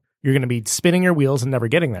A, you're going to be spinning your wheels and never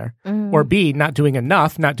getting there, or B, not doing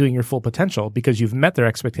enough, not doing your full potential because you've met their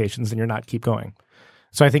expectations and you're not keep going.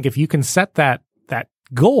 So I think if you can set that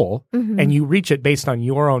goal and you reach it based on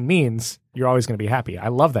your own means, you're always going to be happy. I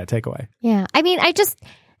love that takeaway. Yeah. I mean, I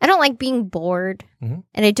don't like being bored and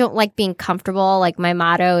I don't like being comfortable. My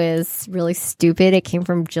motto is really stupid. It came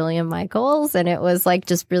from Jillian Michaels and it was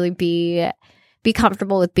just really be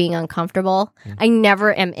comfortable with being uncomfortable. I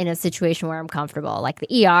never am in a situation where I'm comfortable.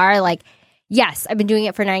 The ER, yes, I've been doing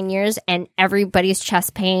it for 9 years and everybody's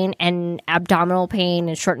chest pain and abdominal pain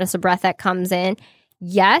and shortness of breath that comes in.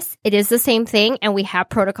 Yes, it is the same thing and we have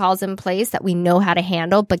protocols in place that we know how to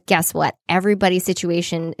handle. But guess what? Everybody's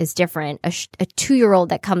situation is different. A 2-year-old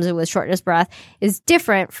that comes in with shortness of breath is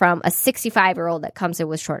different from a 65-year-old that comes in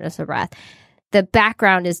with shortness of breath. The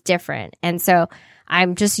background is different. And so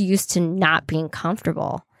I'm just used to not being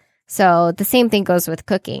comfortable. So the same thing goes with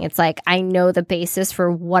cooking. It's I know the basis for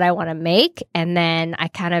what I want to make, and then I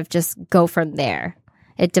kind of just go from there.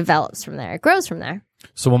 It develops from there. It grows from there.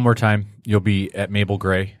 So one more time, you'll be at Mabel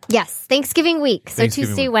Gray. Yes, Thanksgiving week. So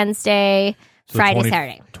Tuesday, Wednesday, so Friday,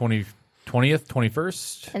 Saturday. 20th,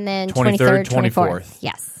 21st? And then 23rd, 24th.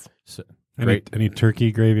 Yes. So, Any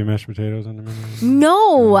turkey, gravy, mashed potatoes on the menu?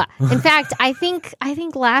 No. In fact, I think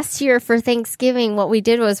last year for Thanksgiving, what we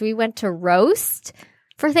did was we went to Roast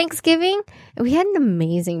for Thanksgiving, and we had an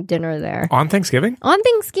amazing dinner there. On Thanksgiving? On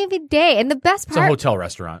Thanksgiving Day. And the best part... It's a hotel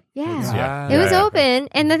restaurant. Yeah. It was open.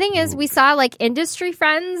 And the thing is, we saw industry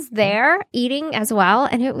friends there eating as well,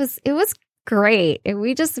 and it was great. And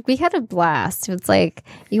we had a blast. It's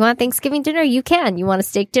you want Thanksgiving dinner? You can. You want a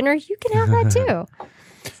steak dinner? You can have that too.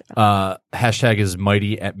 Hashtag is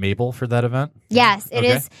Mighty at Mabel for that event. Yes, it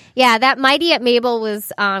is. Yeah, that Mighty at Mabel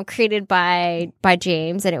was created by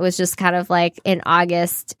James, and it was just kind of in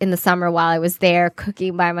August in the summer while I was there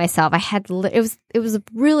cooking by myself. It was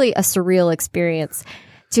really a surreal experience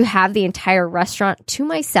to have the entire restaurant to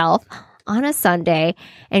myself on a Sunday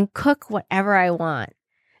and cook whatever I want.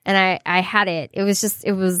 And I had it. It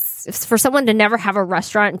was for someone to never have a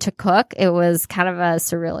restaurant and to cook. It was kind of a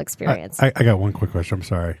surreal experience. I got one quick question. I'm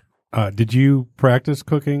sorry. Did you practice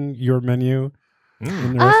cooking your menu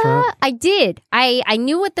in the restaurant? I did. I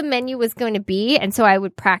knew what the menu was going to be, and so I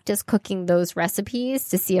would practice cooking those recipes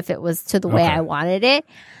to see if it was to the way Okay. I wanted it.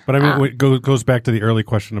 But I mean, it goes back to the early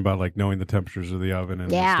question about like knowing the temperatures of the oven and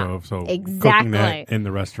the stove. So cooking exactly. that in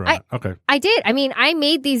the restaurant. Okay. I did. I mean, I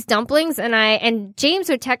made these dumplings, and James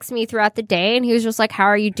would text me throughout the day, and he was just like, "How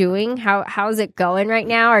are you doing? How's it going right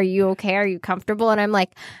now? Are you okay? Are you comfortable?" And I'm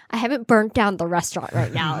like, "I haven't burnt down the restaurant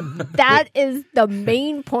right now. That is the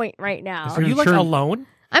main point right now. Are you like alone?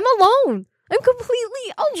 I'm alone. I'm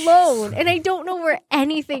completely alone, and I don't know where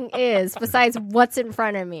anything is besides what's in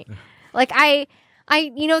front of me. Like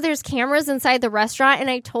there's cameras inside the restaurant, and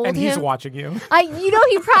I told him, And he's watching you.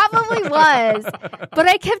 he probably was, but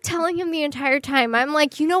I kept telling him the entire time. I'm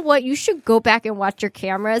like, you know what? You should go back and watch your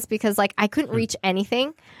cameras because like I couldn't reach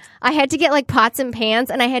anything. I had to get like pots and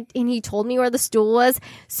pans, and he told me where the stool was.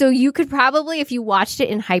 So you could probably, if you watched it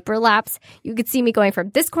in hyperlapse, you could see me going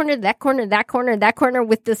from this corner to that corner, that corner, that corner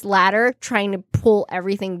with this ladder trying to pull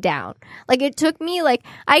everything down. Like it took me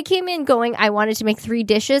I came in going, I wanted to make 3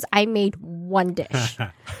 dishes. I made 1 dish.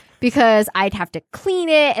 Because I'd have to clean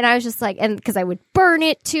it, and I was just like, and because I would burn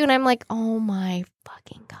it too, and I'm like, oh my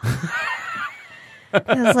fucking God.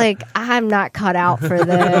 I was like, I'm not cut out for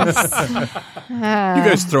this. You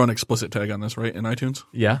guys throw an explicit tag on this, right, in iTunes?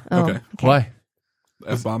 Yeah. Okay. Why?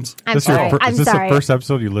 F-bombs. I'm sorry. Is this the first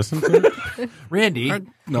episode you listened to? Randy,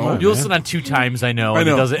 No. you listen on 2 times, I know. I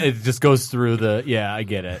know. And it just goes through I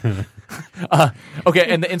get it. Okay,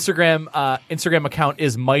 and the Instagram account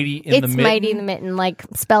is Mighty in the It's Mitten. Mighty in the Mitten, like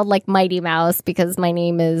spelled like Mighty Mouse because my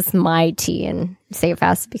name is Mighty, and say it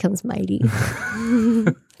fast, it becomes Mighty.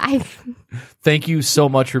 Thank you so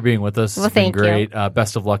much for being with us. Well, It's been thank you. great.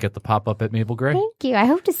 Best of luck at the pop-up at Maple Gray. Thank you. I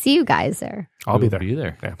hope to see you guys there. I'll be We'll there. Be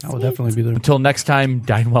there. Yeah. I will definitely be there. Until next time,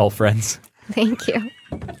 dine well, friends. Thank you.